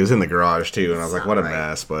cool. Like, he was in the garage, too, and I was like, what a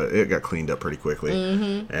mess. But it got cleaned up pretty quickly.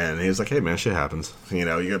 Mm-hmm. And he was like, hey, man, shit happens. You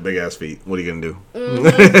know, you got big-ass feet. What are you going to do?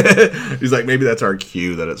 Mm-hmm. He's like, maybe that's our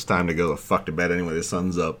cue that it's time to go the fuck to bed anyway. The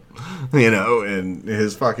sun's up. You know, and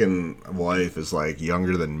his fucking wife is, like,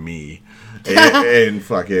 younger than me. and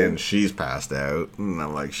fucking she's passed out, and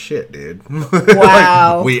I'm like, shit, dude.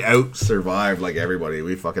 Wow. Like, we out-survived like everybody.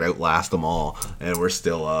 We fucking outlast them all, and we're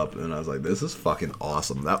still up. And I was like, this is fucking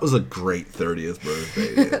awesome. That was a great 30th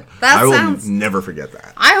birthday, dude. I will never forget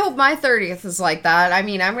that. I hope my 30th is like that. I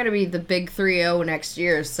mean, I'm going to be the big 3-0 next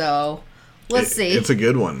year, so let's see. It's a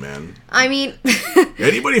good one, man. I mean...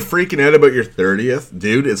 Anybody freaking out about your 30th?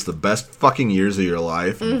 Dude, it's the best fucking years of your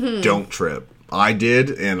life. Mm-hmm. Don't trip. I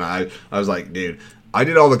did, and I was like, dude, I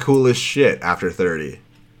did all the coolest shit after 30.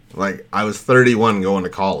 Like, I was 31 going to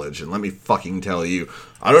college, and let me fucking tell you,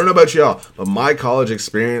 I don't know about y'all, but my college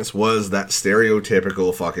experience was that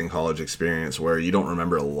stereotypical fucking college experience where you don't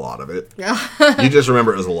remember a lot of it. You just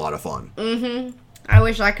remember it was a lot of fun. Mm-hmm. I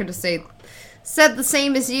wish I could have said the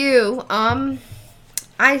same as you.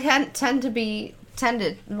 I tend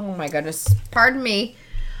to, oh my goodness, pardon me,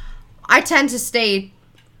 I tend to stay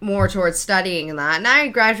more towards studying and that, and I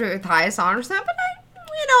graduated with highest honors in that, but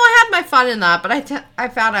I had my fun in that, but I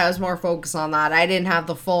found I was more focused on that. I didn't have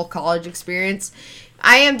the full college experience.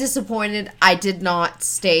 I am disappointed I did not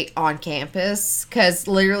stay on campus, because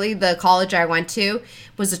literally the college I went to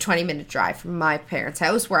was a 20-minute drive from my parents'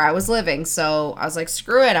 house where I was living, so I was like,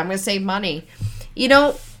 screw it, I'm going to save money. You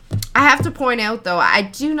know, I have to point out, though, I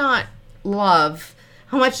do not love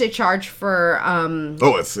how much they charge for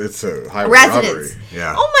it's a high residence. Robbery.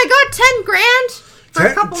 Yeah. Oh my god, $10,000 for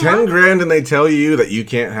a couple months. $10,000, and they tell you that you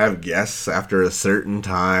can't have guests after a certain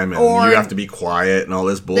time, and you have to be quiet and all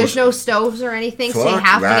this bullshit. There's no stoves or anything, so you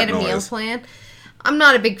have to get a meal plan. I'm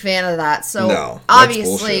not a big fan of that. So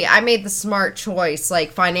obviously I made the smart choice,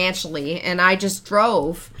 like financially, and I just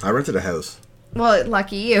drove. I rented a house. Well,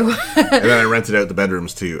 lucky you. And then I rented out the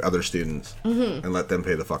bedrooms to other students and let them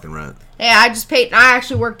pay the fucking rent. Yeah, I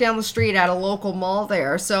actually worked down the street at a local mall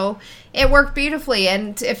there, so it worked beautifully.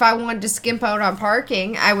 And if I wanted to skimp out on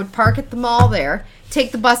parking, I would park at the mall there,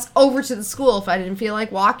 take the bus over to the school if I didn't feel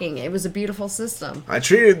like walking. It was a beautiful system. I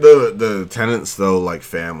treated the tenants, though, like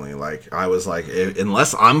family. Like, I was like,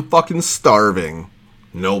 unless I'm fucking starving,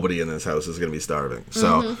 nobody in this house is going to be starving.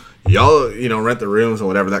 So, y'all, rent the rooms and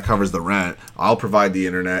whatever, that covers the rent. I'll provide the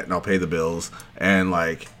internet and I'll pay the bills. And,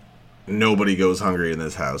 like, nobody goes hungry in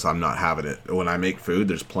this house. I'm not having it. When I make food,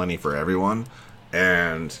 there's plenty for everyone.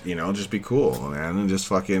 And, just be cool, man. And just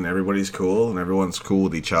fucking, everybody's cool and everyone's cool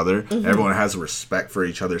with each other. Everyone has respect for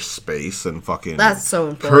each other's space and fucking that's so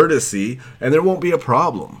important. Courtesy. And there won't be a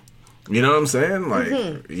problem. You know what I'm saying? Like,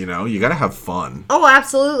 you gotta have fun. Oh,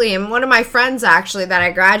 absolutely. And one of my friends, actually, that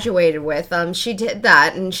I graduated with, she did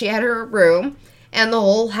that, and she had her room and the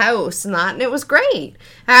whole house and that, and it was great.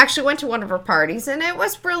 I actually went to one of her parties, and it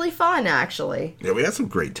was really fun, actually. Yeah, we had some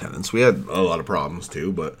great tenants. We had a lot of problems,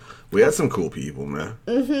 too, but we had some cool people,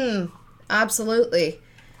 man. Absolutely.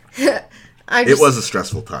 It was a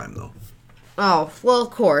stressful time, though. Oh, well, of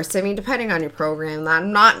course. I mean, depending on your program.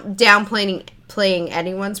 I'm not downplaying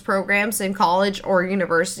anyone's programs in college or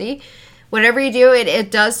university. Whatever you do,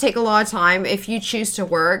 it does take a lot of time. If you choose to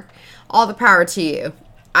work, all the power to you.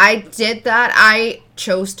 I did that. I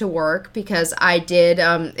chose to work because I did,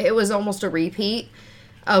 it was almost a repeat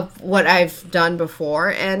of what I've done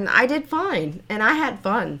before, and I did fine, and I had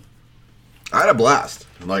fun. I had a blast,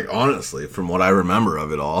 like, honestly, from what I remember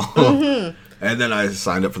of it all. And then I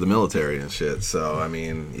signed up for the military and shit. So, I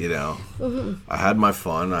mean, I had my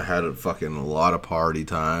fun. I had a lot of party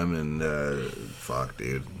time. And, fuck,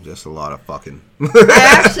 dude. Just a lot of fucking.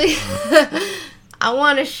 I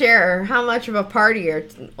want to share how much of a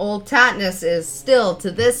partier old Tattness is still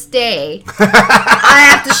to this day.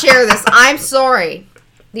 I have to share this. I'm sorry.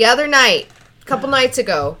 The other night, a couple nights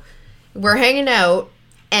ago, we're hanging out.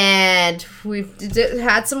 And we've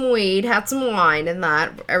had some weed, had some wine, and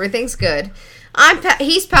that. Everything's good.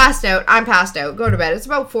 He's passed out. I'm passed out. Go to bed. It's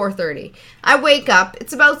about 4:30. I wake up.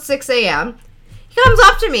 It's about 6 a.m. He comes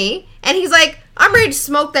up to me, and he's like, I'm ready to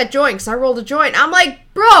smoke that joint, because I rolled a joint. I'm like,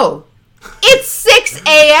 bro, it's 6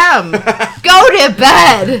 a.m. Go to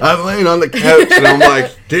bed. I'm laying on the couch, and I'm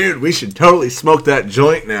like, dude, we should totally smoke that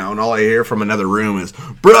joint now. And all I hear from another room is,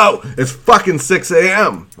 bro, it's fucking 6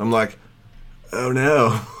 a.m. I'm like, oh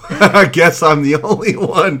no. I guess I'm the only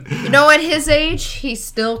one. You know, at his age, he's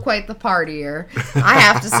still quite the partier, I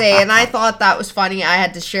have to say. And I thought that was funny. I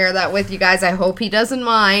had to share that with you guys. I hope he doesn't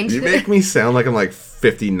mind. You make me sound like I'm like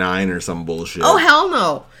 59 or some bullshit. Oh, hell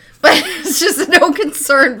no. But it's just no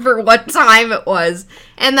concern for what time it was.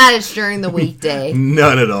 And that is during the weekday.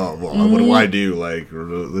 None at all. Well, what do I do? Like,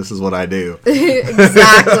 this is what I do.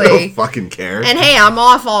 Exactly. I don't fucking care. And hey, I'm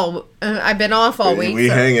off I've been off all week. We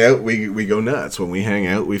hang out, we go nuts. When we hang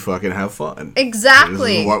out, we fucking have fun.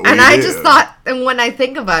 Exactly. And I just thought, and when I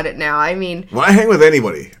think about it now, I mean... When I hang with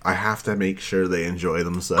anybody, I have to make sure they enjoy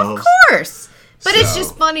themselves. Of course. But it's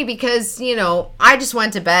just funny because, you know, I just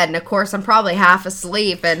went to bed, and of course I'm probably half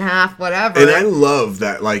asleep and half whatever. And I love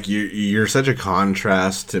that, like, you're such a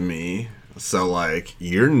contrast to me. So, like,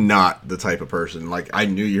 you're not the type of person, like, I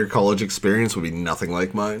knew your college experience would be nothing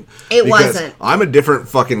like mine. It wasn't. I'm a different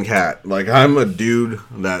fucking cat. Like, I'm a dude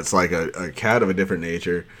that's, like, a cat of a different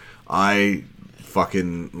nature. I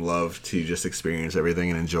fucking love to just experience everything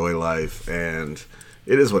and enjoy life, and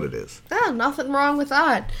it is what it is. Oh, nothing wrong with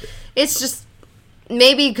that. It's just...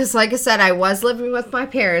 Maybe because, like I said, I was living with my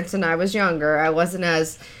parents and I was younger. I wasn't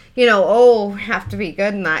as, you know, have to be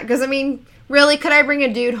good in that. Because, I mean, really, could I bring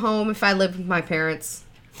a dude home if I lived with my parents?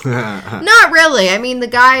 Not really. I mean,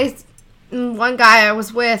 one guy I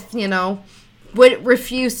was with, you know, would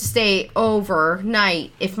refuse to stay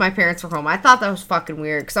overnight if my parents were home. I thought that was fucking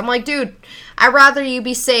weird. Because I'm like, dude, I'd rather you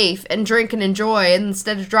be safe and drink and enjoy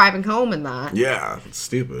instead of driving home in that. Yeah, it's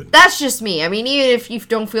stupid. That's just me. I mean, even if you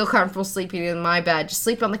don't feel comfortable sleeping in my bed, just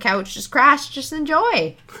sleep on the couch, just crash, just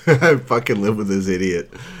enjoy. I fucking lived with this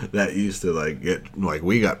idiot that used to, like,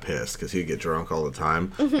 we got pissed because he'd get drunk all the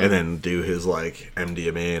time and then do his, like,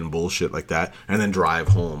 MDMA and bullshit like that and then drive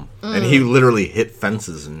home. And he literally hit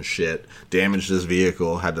fences and shit, damaged his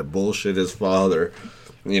vehicle, had to bullshit his father,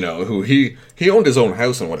 you know, who he owned his own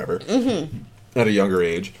house and whatever at a younger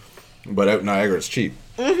age, but out in Niagara it's cheap.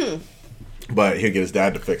 But he'd get his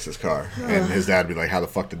dad to fix his car, and his dad would be like, how the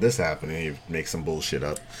fuck did this happen? And he'd make some bullshit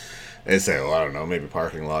up and say, oh, I don't know, maybe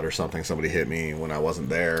parking lot or something, somebody hit me when I wasn't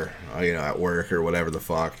there, you know, at work or whatever the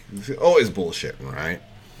fuck. Always bullshitting, right?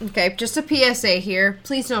 Okay, just a PSA here.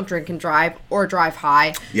 Please don't drink and drive or drive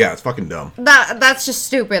high. Yeah, it's fucking dumb. That's just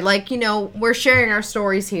stupid. Like, you know, we're sharing our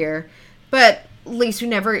stories here, but at least we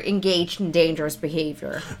never engaged in dangerous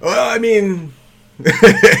behavior. Well, I mean...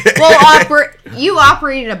 Well, you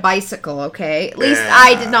operated a bicycle, okay? At least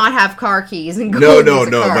I did not have car keys and No,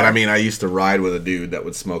 but I mean, I used to ride with a dude that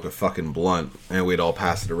would smoke a fucking blunt, and we'd all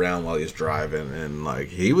pass it around while he was driving, and, like,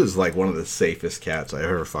 he was, like, one of the safest cats I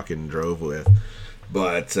ever fucking drove with.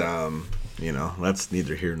 But, you know, that's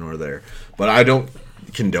neither here nor there. But I don't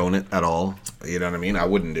condone it at all. You know what I mean? I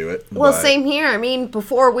wouldn't do it. Well, same here. I mean,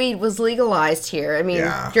 before weed was legalized here, I mean,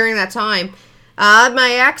 during that time,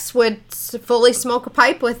 my ex would fully smoke a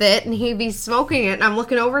pipe with it, and he'd be smoking it, and I'm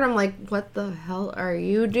looking over, and I'm like, what the hell are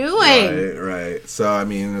you doing? Right. So, I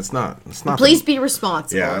mean, it's not Please be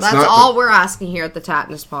responsible. Yeah, that's all we're asking here at the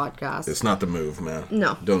Tattness podcast. It's not the move, man.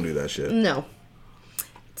 No. Don't do that shit. No.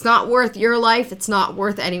 It's not worth your life. It's not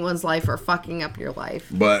worth anyone's life or fucking up your life.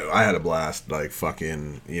 But I had a blast. Like,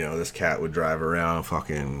 fucking, you know, this cat would drive around,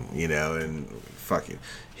 fucking, you know, and fucking...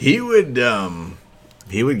 He would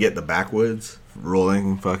get the backwoods,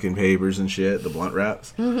 rolling fucking papers and shit, the blunt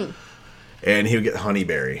wraps. Mm-hmm. And he would get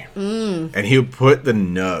honeyberry. And he would put the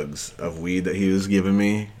nugs of weed that he was giving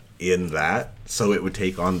me in that, so it would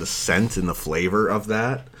take on the scent and the flavor of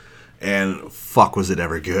that. And fuck, was it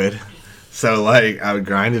ever good. So, like, I would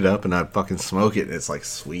grind it up and I'd fucking smoke it, and it's, like,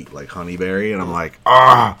 sweet, like honeyberry, and I'm like,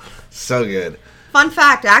 so good. Fun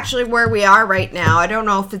fact, actually, where we are right now, I don't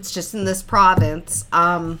know if it's just in this province,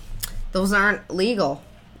 those aren't legal.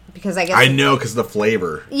 Because I guess... I know, because the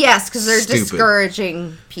flavor. Yes, because they're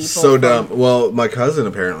discouraging people. So dumb. Well, my cousin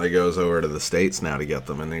apparently goes over to the States now to get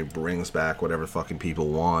them, and he brings back whatever fucking people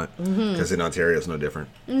want. Because in Ontario, it's no different.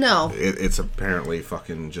 No. It's apparently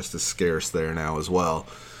fucking just as scarce there now as well.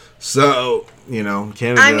 So, you know,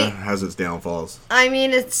 Canada has its downfalls. I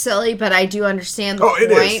mean, it's silly, but I do understand the point.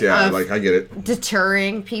 It is, yeah, like, I get it.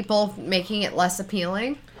 Deterring people, making it less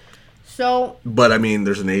appealing. So... But, I mean,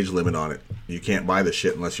 there's an age limit on it. You can't buy this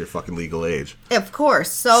shit unless you're fucking legal age. Of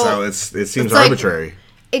course. So it seems arbitrary. Like,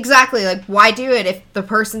 exactly. Like, why do it if the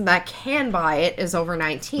person that can buy it is over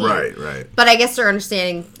 19? Right. But I guess they're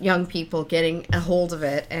understanding young people getting a hold of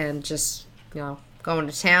it and just, you know... going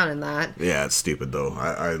to town in that. Yeah, it's stupid though.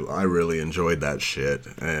 I really enjoyed that shit,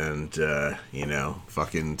 and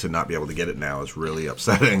fucking to not be able to get it now is really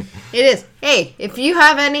upsetting. It is. Hey, if you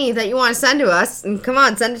have any that you want to send to us, and come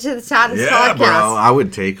on, send it to the Tattness podcast. Bro, I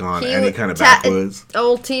would take on any kind of backwoods.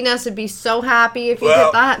 Old Tattness would be so happy if you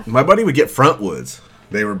did that. My buddy would get frontwoods.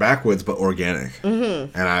 They were backwoods, but organic.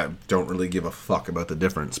 Mm-hmm. And I don't really give a fuck about the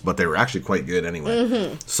difference. But they were actually quite good anyway.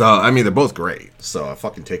 Mm-hmm. So, I mean, they're both great. So, I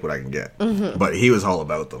fucking take what I can get. Mm-hmm. But he was all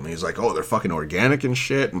about them. He's like, oh, they're fucking organic and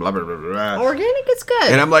shit. And blah, blah, blah, blah. Organic is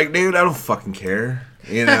good. And I'm like, dude, I don't fucking care.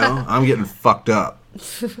 You know? I'm getting fucked up.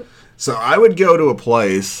 So I would go to a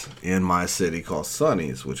place in my city called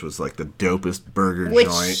Sonny's, which was like the dopest burger joint.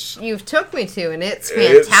 Which you've took me to, and it's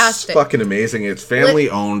fantastic. It's fucking amazing. It's family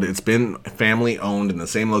owned. It's been family owned in the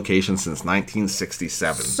same location since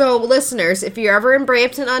 1967. So, listeners, if you're ever in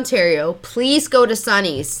Brampton, Ontario, please go to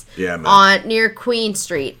Sonny's. Yeah, man. Near Queen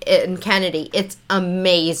Street in Kennedy. It's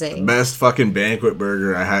amazing. Best fucking banquet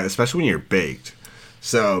burger I had, especially when you're baked.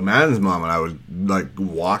 So, Madden's mom and I would like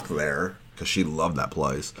walk there. Because she loved that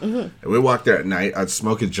place. Mm-hmm. And we'd walk there at night. I'd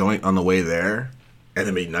smoke a joint on the way there. And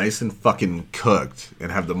it'd be nice and fucking cooked.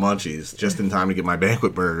 And have the munchies just in time to get my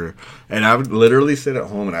banquet burger. And I would literally sit at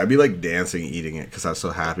home and I'd be like dancing eating it because I was so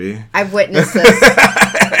happy. I've witnessed this.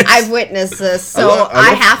 So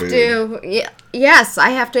I have to... Yes, I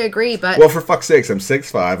have to agree. But well, for fuck's sakes, I'm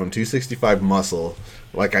 6'5". I'm 265 muscle.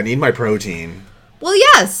 Like, I need my protein. Well,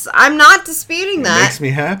 yes, I'm not disputing that. It makes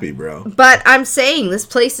me happy, bro. But I'm saying this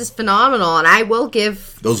place is phenomenal, and I will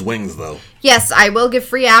give... Those wings, though. Yes, I will give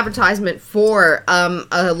free advertisement for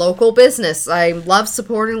a local business. I love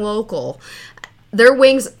supporting local. Their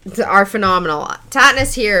wings are phenomenal.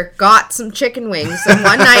 Tattness here got some chicken wings, and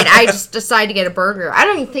one night I just decided to get a burger. I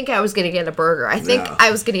don't even think I was going to get a burger. I think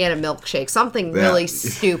I was going to get a milkshake, something really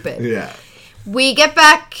stupid. Yeah. We get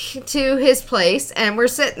back to his place, and we're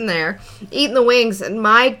sitting there eating the wings, and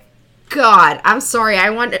my God, I'm sorry, I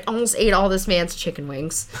almost ate all this man's chicken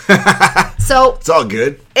wings. So it's all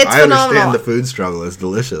good. I understand the food struggle. It's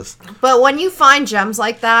delicious. But when you find gems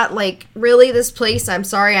like that, like really this place, I'm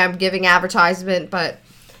sorry I'm giving advertisement, but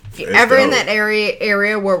if you're ever in that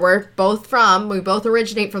area where we're both from, we both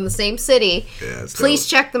originate from the same city, please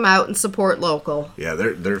check them out and support local. Yeah,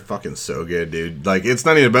 they're fucking so good, dude. Like, it's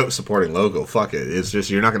not even about supporting local. Fuck it. It's just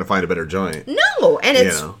you're not going to find a better joint. No, and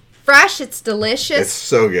it's fresh. It's delicious. It's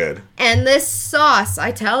so good. And this sauce,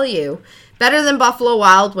 I tell you, better than Buffalo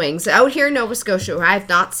Wild Wings. Out here in Nova Scotia, I have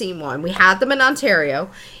not seen one. We had them in Ontario.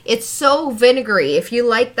 It's so vinegary. If you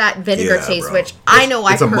like that vinegar taste, bro. Which I know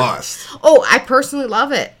it's a must. Oh, I personally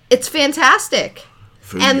love it. It's fantastic.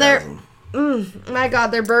 Food and they're, my God,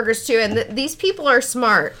 they're burgers too. And these people are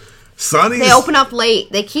smart. Sonny's. They open up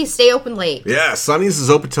late. They stay open late. Yeah, Sonny's is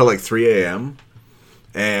open till like 3 a.m.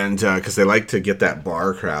 And because they like to get that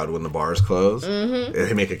bar crowd when the bars close. Mm-hmm.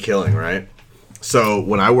 They make a killing, right? So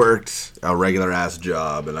when I worked a regular ass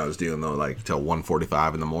job and I was doing like till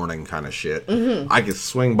 1:45 in the morning kind of shit, I could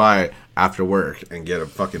swing by after work and get a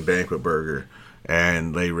fucking banquet burger.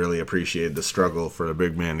 And they really appreciated the struggle for a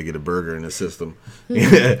big man to get a burger in his system.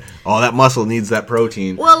 All that muscle needs that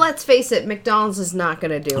protein. Well, let's face it, McDonald's is not going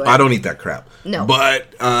to do it. I don't eat that crap. No.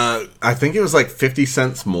 But I think it was like 50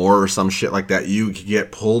 cents more or some shit like that. You could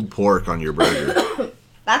get pulled pork on your burger.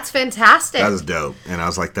 That's fantastic. That is dope. And I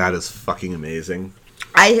was like, that is fucking amazing.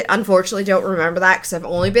 I unfortunately don't remember that because I've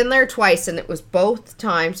only been there twice, and it was both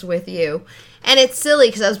times with you. And it's silly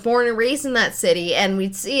because I was born and raised in that city, and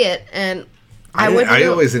we'd see it, and I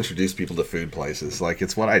always introduce people to food places. Like,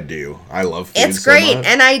 it's what I do. I love food. It's great,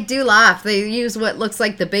 and I do laugh. They use what looks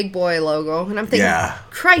like the Big Boy logo, and I'm thinking,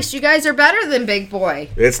 Christ, you guys are better than Big Boy.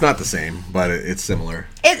 It's not the same, but it's similar.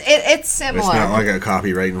 It's similar. It's not like a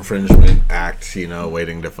copyright infringement act,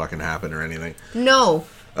 waiting to fucking happen or anything. No.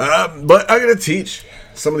 But I'm going to teach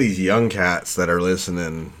some of these young cats that are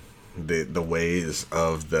listening the ways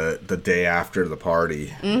of the day after the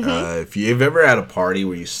party. Mm-hmm. If you've ever had a party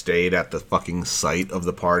where you stayed at the fucking site of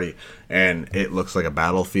the party and it looks like a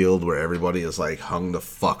battlefield where everybody is like hung the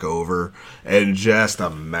fuck over and just a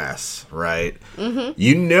mess, right?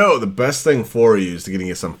 Mm-hmm. The best thing for you is to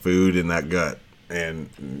get some food in that gut and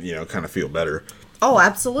kind of feel better. Oh,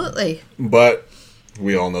 absolutely. But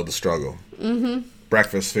we all know the struggle. Mm-hmm.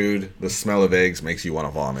 Breakfast food, the smell of eggs makes you want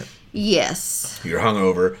to vomit. Yes. You're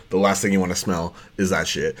hungover. The last thing you want to smell is that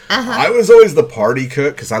shit. I was always the party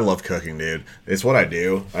cook because I love cooking, dude. It's what I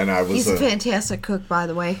do. And he's a fantastic cook, by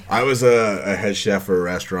the way. I was a head chef for a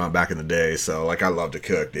restaurant back in the day, so I love to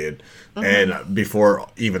cook, dude. And before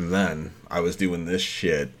even then, I was doing this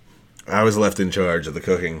shit. I was left in charge of the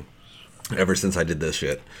cooking. ever since I did this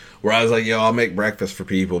shit. Where I was like, yo, I'll make breakfast for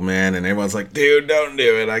people, man. And everyone's like, dude, don't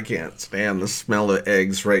do it. I can't stand the smell of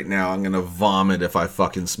eggs right now. I'm going to vomit if I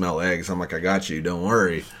fucking smell eggs. I'm like, I got you. Don't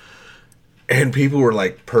worry. And people were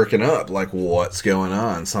like perking up. Like, what's going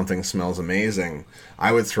on? Something smells amazing.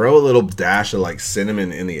 I would throw a little dash of like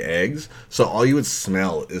cinnamon in the eggs. So all you would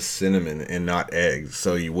smell is cinnamon and not eggs.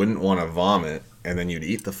 So you wouldn't want to vomit. And then you'd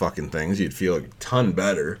eat the fucking things. You'd feel a ton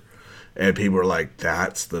better. And people were like,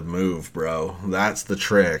 that's the move, bro. That's the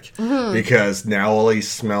trick. Mm-hmm. Because now all he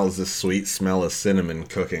smells is the sweet smell of cinnamon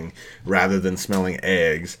cooking rather than smelling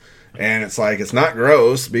eggs. And it's like, it's not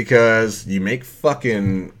gross because you make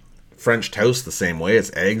fucking French toast the same way.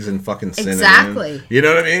 It's eggs and fucking cinnamon. Exactly. You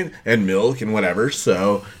know what I mean? And milk and whatever.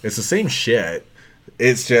 So it's the same shit.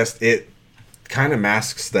 It's just, it kind of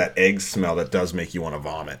masks that egg smell that does make you want to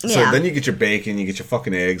vomit. Yeah. So then you get your bacon, you get your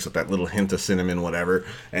fucking eggs with that little hint of cinnamon, whatever,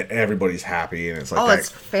 and everybody's happy, and it's like it's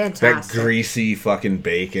fantastic. That greasy fucking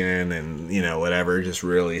bacon and, you know, whatever just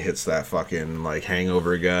really hits that fucking like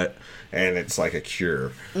hangover gut, and it's like a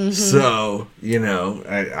cure. Mm-hmm. So, you know,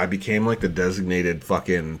 I became like the designated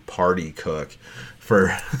fucking party cook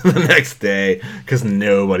for the next day because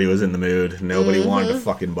nobody was in the mood. Nobody wanted to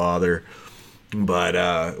fucking bother.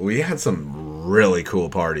 But we had some really cool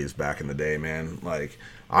parties back in the day, man. Like,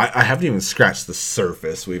 I haven't even scratched the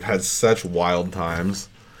surface. We've had such wild times.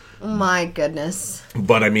 My goodness.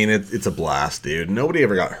 But, I mean, it's a blast, dude. Nobody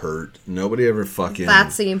ever got hurt. Nobody ever fucking...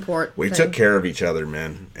 That's the important We thing. took care of each other,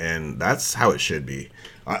 man. And that's how it should be.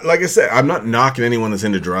 Like I said, I'm not knocking anyone that's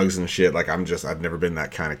into drugs and shit. Like, I've never been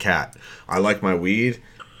that kind of cat. I like my weed.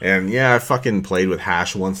 And yeah, I fucking played with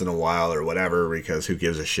hash once in a while or whatever because who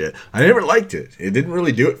gives a shit. I never liked it. It didn't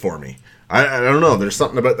really do it for me. I don't know. There's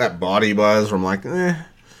something about that body buzz where I'm like,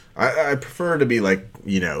 I prefer to be like,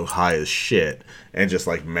 you know, high as shit and just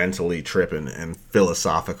like mentally tripping and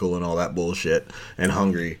philosophical and all that bullshit and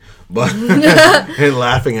hungry, but and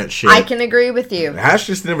laughing at shit. I can agree with you. Hash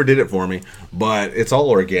just never did it for me, but it's all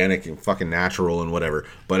organic and fucking natural and whatever.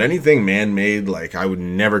 But anything man-made, like I would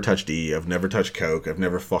never touch D. I've never touched Coke. I've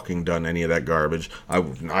never fucking done any of that garbage. I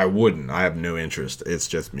wouldn't. I have no interest. It's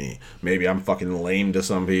just me. Maybe I'm fucking lame to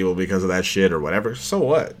some people because of that shit or whatever. So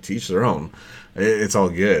what? Teach their own. It's all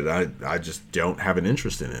good. I just don't have an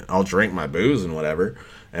interest in it. I'll drink my booze and whatever,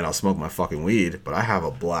 and I'll smoke my fucking weed, but I have a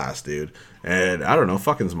blast, dude. And I don't know,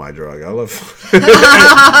 fucking's my drug. I love...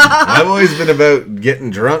 I've always been about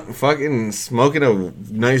getting drunk, fucking smoking a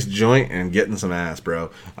nice joint, and getting some ass,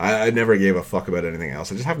 bro. I never gave a fuck about anything else.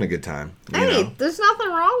 I'm just having a good time. Hey, there's nothing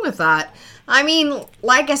wrong with that. I mean,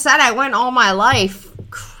 like I said, I went all my life.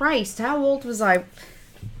 Christ, how old was I?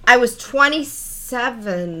 I was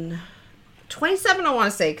 27... 27, I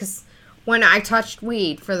want to say, because when I touched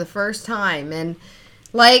weed for the first time, and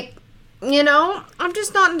like, you know, I'm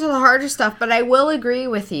just not into the harder stuff, but I will agree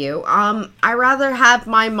with you. I rather have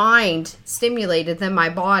my mind stimulated than my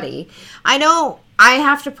body. I know I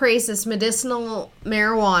have to praise this medicinal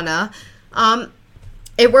marijuana.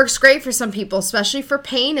 It works great for some people, especially for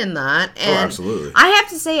pain and that. And absolutely. I have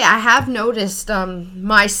to say, I have noticed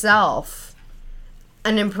myself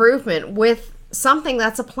an improvement with something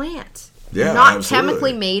that's a plant. Yeah, not absolutely.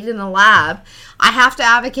 Chemically made in a lab. I have to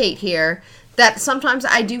advocate here that sometimes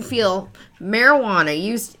I do feel marijuana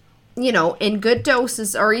used, you know, in good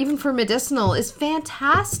doses or even for medicinal is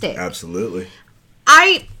fantastic. Absolutely.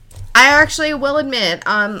 I actually will admit,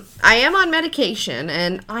 I am on medication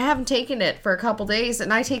and I haven't taken it for a couple days,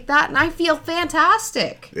 and I take that and I feel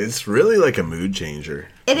fantastic. It's really like a mood changer.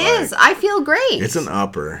 It is. I feel great. It's an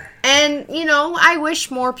upper. And, you know, I wish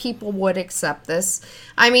more people would accept this.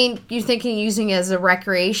 I mean, you're thinking using it as a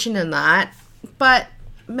recreation and that, but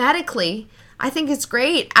medically, I think it's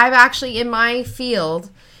great. I've actually, in my field,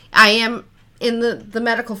 I am in the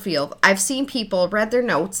medical field. I've seen people read their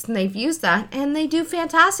notes and they've used that and they do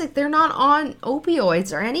fantastic. They're not on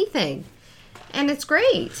opioids or anything. And it's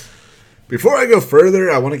great. Before I go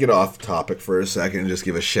further, I want to get off topic for a second and just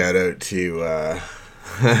give a shout out to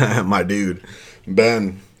my dude,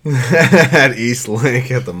 Ben, at East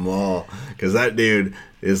Link at the mall. Because that dude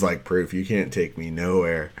is like proof. You can't take me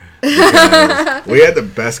nowhere. We had the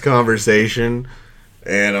best conversation.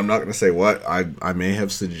 And I'm not going to say what. I may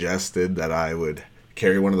have suggested that I would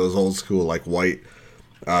carry one of those old school, like, white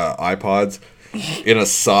iPods in a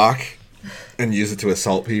sock and use it to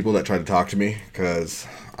assault people that try to talk to me. Because,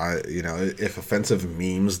 if offensive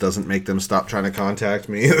memes doesn't make them stop trying to contact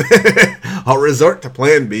me, I'll resort to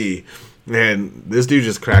plan B. And this dude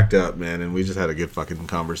just cracked up, man, and we just had a good fucking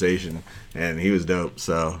conversation, and he was dope.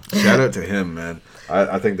 So shout out to him, man.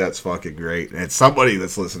 I think that's fucking great. And somebody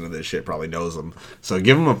that's listening to this shit probably knows him. So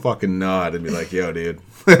give him a fucking nod and be like, yo, dude.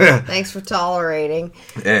 Thanks for tolerating.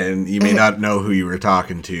 And you may not know who you were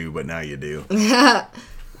talking to, but now you do.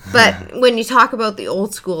 But when you talk about the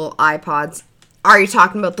old school iPods, are you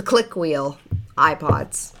talking about the click wheel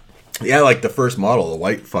iPods? Yeah, like the first model, the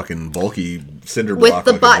white fucking bulky cinder block.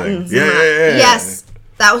 With the buttons. Thing. Yeah. Yes,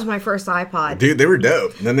 that was my first iPod. Dude, they were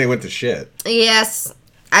dope. And then they went to shit. Yes,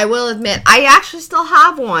 I will admit. I actually still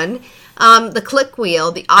have one. The click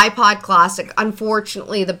wheel, the iPod Classic.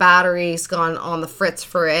 Unfortunately, the battery's gone on the fritz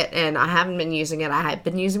for it, and I haven't been using it. I have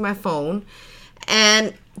been using my phone,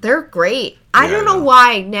 and they're great. I don't know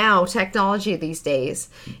why now, technology these days.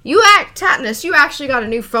 Tattness, you actually got a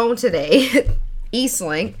new phone today,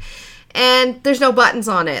 Eastlink, and there's no buttons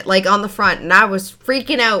on it, like on the front, and I was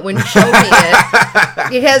freaking out when you showed me it.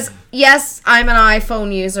 Because, yes, I'm an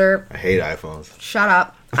iPhone user. I hate iPhones. Shut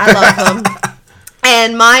up. I love them.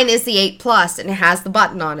 And mine is the 8 Plus, and it has the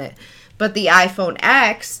button on it. But the iPhone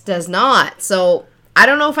X does not. So I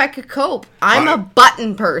don't know if I could cope. I'm a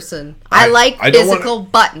button person. I like physical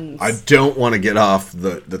buttons. I don't want to get off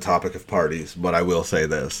the topic of parties, but I will say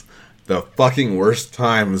this. The fucking worst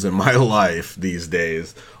times in my life these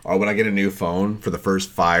days are when I get a new phone for the first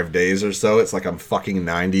 5 days or so. It's like I'm fucking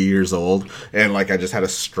 90 years old and like I just had a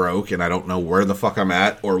stroke and I don't know where the fuck I'm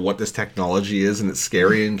at or what this technology is, and it's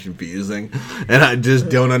scary and confusing and I just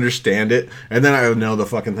don't understand it. And then I know the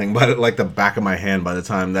fucking thing by like the back of my hand by the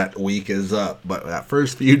time that week is up. But that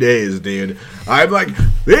first few days, dude, I'm like,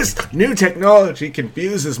 this new technology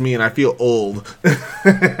confuses me and I feel old.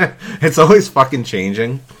 It's always fucking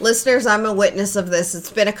changing. Listeners, I'm a witness of this. It's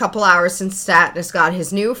been a couple hours since Tattness got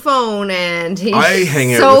his new phone, and I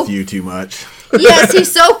hang out with you too much. Yes,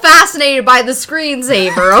 he's so fascinated by the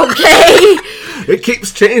screensaver, okay? It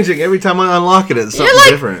keeps changing every time I unlock it. It's something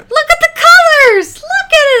different. Look at the colors! Look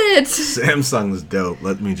at it! Samsung's dope.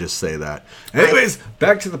 Let me just say that. Anyways,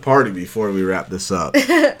 back to the party before we wrap this up.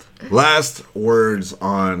 Last words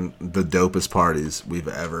on the dopest parties we've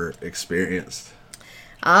ever experienced.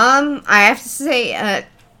 I have to say,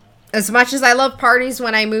 as much as I love parties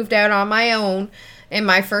when I moved out on my own in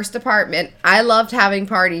my first apartment, I loved having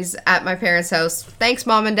parties at my parents' house. Thanks,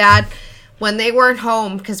 Mom and Dad. When they weren't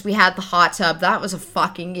home, because we had the hot tub, that was a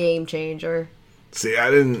fucking game changer. See, I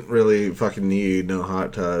didn't really fucking need no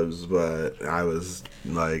hot tubs, but I was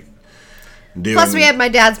like doing... Plus, we had my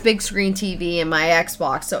dad's big screen TV and my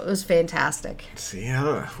Xbox, so it was fantastic. See,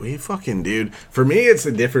 we fucking, dude. For me, it's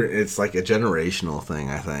like a generational thing,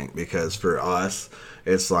 I think, because for us,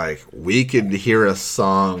 it's like we could hear a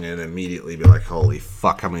song and immediately be like, holy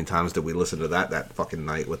fuck, how many times did we listen to that fucking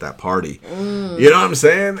night with that party? You know what I'm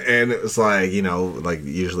saying? And it was like, you know, like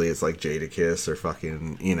usually it's like Jadakiss or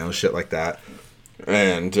fucking, you know, shit like that.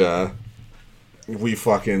 And we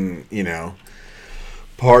fucking, you know,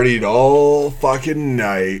 partied all fucking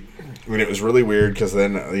night. And it was really weird because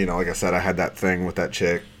then, you know, like I said, I had that thing with that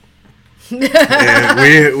chick.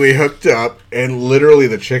 And we hooked up, and literally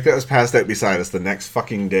the chick that was passed out beside us the next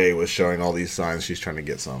fucking day was showing all these signs she's trying to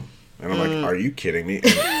get some. And I'm like, are you kidding me?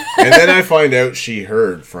 And then I find out she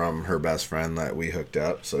heard from her best friend that we hooked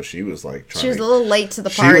up, so she was like She was a little late to the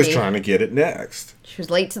party. She was trying to get it next. She was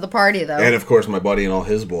late to the party, though. And of course, my buddy and all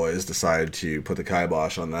his boys decided to put the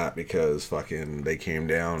kibosh on that because fucking they came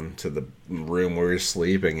down to the room we were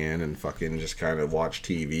sleeping in and fucking just kind of watched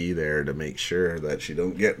TV there to make sure that she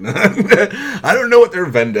don't get none. I don't know what their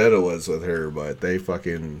vendetta was with her, but they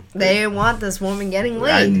fucking... They didn't want this woman getting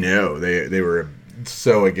laid. I know. They were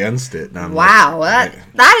so against it. Wow, like,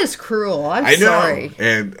 that is cruel. I'm sorry.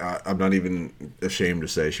 And I'm not even ashamed to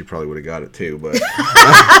say she probably would have got it too, but...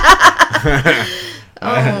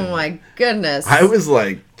 Oh my goodness. I was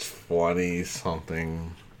like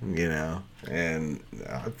 20-something, you know, and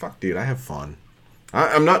fuck, dude, I have fun.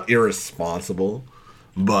 I'm not irresponsible,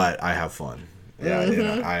 but I have fun. Yeah, you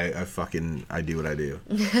know, I do what I do.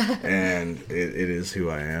 And it is who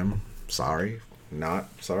I am. Sorry. Not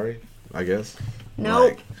sorry, I guess.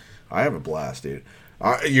 Nope. Like, I have a blast, dude.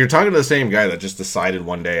 You're talking to the same guy that just decided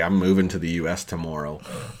one day I'm moving to the U.S. tomorrow,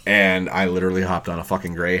 and I literally hopped on a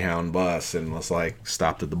fucking Greyhound bus and was like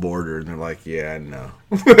stopped at the border, and they're like, "Yeah, no."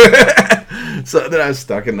 So then I was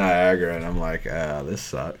stuck in Niagara, and I'm like, "This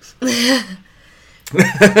sucks."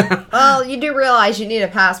 Well, you do realize you need a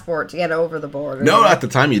passport to get over the border. No, at the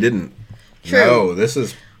time you didn't. True. No, this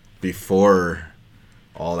is before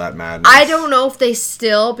all that madness. I don't know if they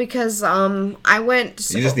still, because I went...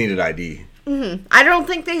 You just needed ID. I don't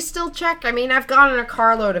think they still check. I mean, I've gone in a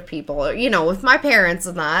carload of people, you know, with my parents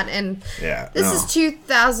and that, and this is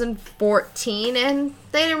 2014, and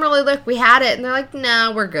they didn't really look. We had it, and they're like,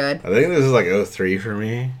 "Nah, we're good." I think this is like 03 for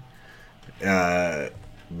me,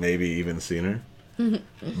 maybe even sooner.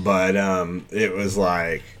 But it was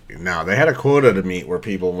like, no, they had a quota to meet where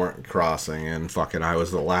people weren't crossing, and fucking I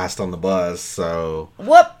was the last on the bus, so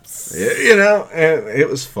whoops, you know, and it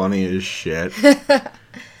was funny as shit.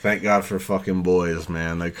 Thank God for fucking boys,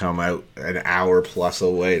 man. They come out an hour plus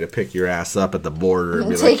away to pick your ass up at the border and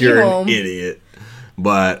be like, you're an idiot.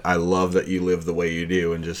 But I love that you live the way you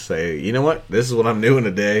do and just say, you know what? This is what I'm doing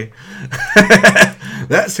today.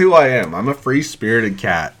 That's who I am. I'm a free-spirited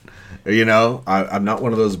cat. You know, I'm not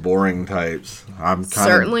one of those boring types. I'm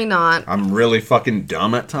certainly not. I'm really fucking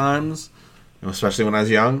dumb at times, especially when I was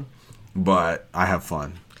young. But I have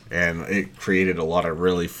fun. And it created a lot of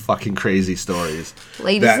really fucking crazy stories.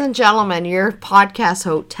 Ladies and gentlemen, your podcast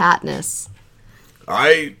host, Tattness.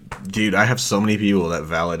 I have so many people that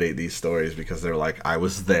validate these stories because they're like, I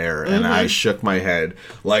was there, and I shook my head.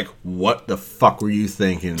 Like, what the fuck were you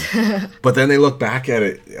thinking? But then they look back at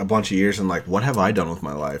it a bunch of years and like, what have I done with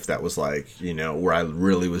my life that was like, you know, where I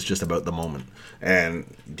really was just about the moment. And,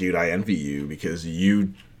 dude, I envy you because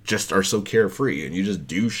you just are so carefree and you just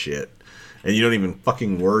do shit. And you don't even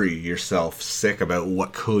fucking worry yourself sick about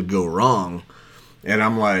what could go wrong. And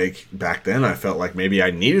I'm like, back then I felt like maybe I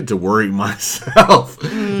needed to worry myself.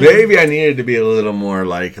 Maybe I needed to be a little more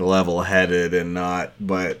like level-headed and not.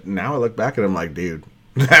 But now I look back at it, I'm like, dude,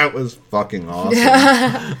 that was fucking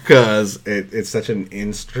awesome. Because it's such an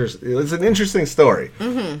interesting story.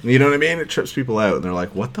 You know what I mean? It trips people out and they're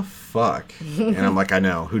like, what the fuck? And I'm like, I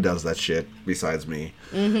know. Who does that shit besides me?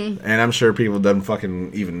 And I'm sure people have done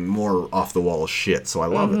fucking even more off the wall shit. So I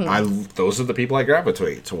love it. Those are the people I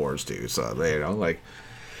gravitate towards too. So they, you know, like,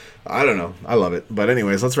 I don't know. I love it. But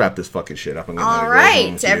anyways, let's wrap this fucking shit up. All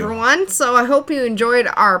right, everyone. So I hope you enjoyed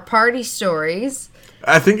our party stories.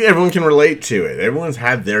 I think everyone can relate to it. Everyone's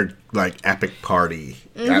had their, like, epic party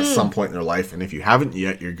at some point in their life. And if you haven't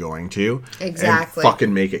yet, you're going to. Exactly. And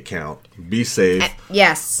fucking make it count. Be safe.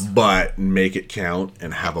 Yes. But make it count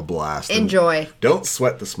and have a blast. Enjoy. And don't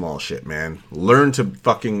sweat the small shit, man. Learn to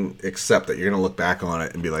fucking accept that you're going to look back on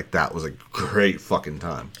it and be like, that was a great fucking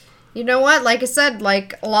time. You know what? Like I said,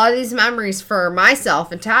 like, a lot of these memories for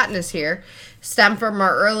myself and Tattness here stem from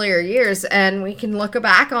our earlier years, and we can look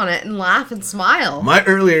back on it and laugh and smile. My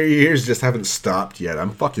earlier years just haven't stopped yet.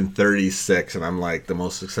 I'm fucking 36, and I'm like the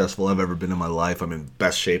most successful I've ever been in my life. I'm in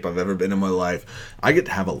best shape I've ever been in my life. I get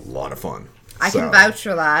to have a lot of fun. I can vouch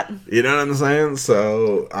for that. You know what I'm saying?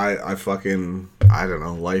 So I fucking, I don't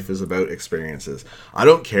know. Life is about experiences. I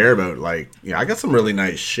don't care about, like, you know, I got some really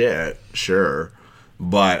nice shit, sure,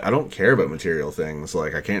 but I don't care about material things.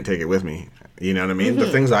 Like, I can't take it with me. You know what I mean?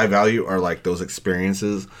 The things I value are like those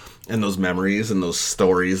experiences and those memories and those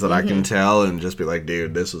stories that I can tell and just be like,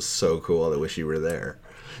 dude, this was so cool. I wish you were there.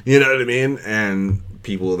 You know what I mean? And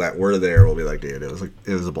people that were there will be like, dude, it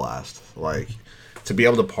was a blast. Like, to be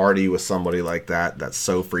able to party with somebody like that, that's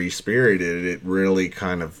so free spirited, it really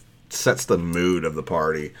kind of sets the mood of the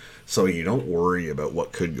party. So you don't worry about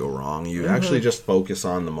what could go wrong. You actually just focus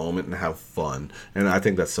on the moment and have fun. And I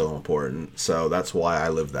think that's so important. So that's why I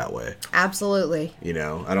live that way. Absolutely. You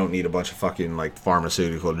know, I don't need a bunch of fucking, like,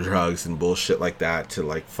 pharmaceutical drugs and bullshit like that to,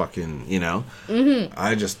 like, fucking, you know.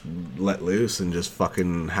 I just let loose and just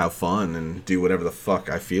fucking have fun and do whatever the fuck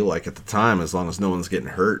I feel like at the time. As long as no one's getting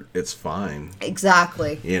hurt, it's fine.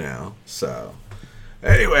 Exactly. You know, so.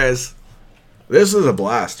 Anyways. This is a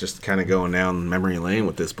blast, just kind of going down memory lane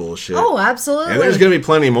with this bullshit. Oh, absolutely. And there's going to be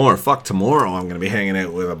plenty more. Fuck, tomorrow I'm going to be hanging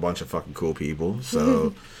out with a bunch of fucking cool people.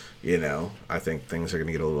 So, you know, I think things are going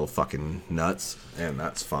to get a little fucking nuts, and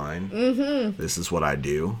that's fine. This is what I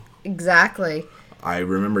do. Exactly. I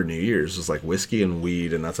remember New Year's was like whiskey and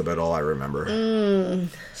weed, and that's about all I remember.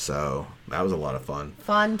 So, that was a lot of fun.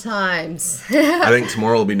 Fun times. I think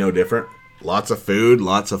tomorrow will be no different. Lots of food,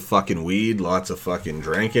 lots of fucking weed, lots of fucking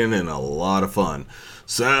drinking, and a lot of fun.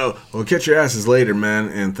 So, we'll catch your asses later, man,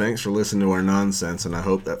 and thanks for listening to our nonsense, and I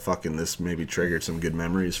hope that fucking this maybe triggered some good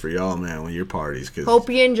memories for y'all, man, with your parties. Cause hope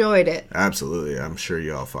you enjoyed it. Absolutely. I'm sure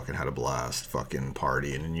y'all fucking had a blast fucking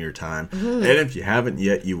partying in your time. And if you haven't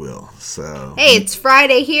yet, you will. So, hey, it's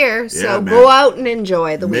Friday here, so yeah, go out and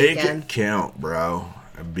enjoy the weekend. Make it count, bro.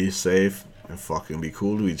 And be safe. And fucking be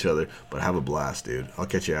cool to each other, but have a blast, dude. I'll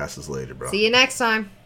catch your asses later, bro. See you next time.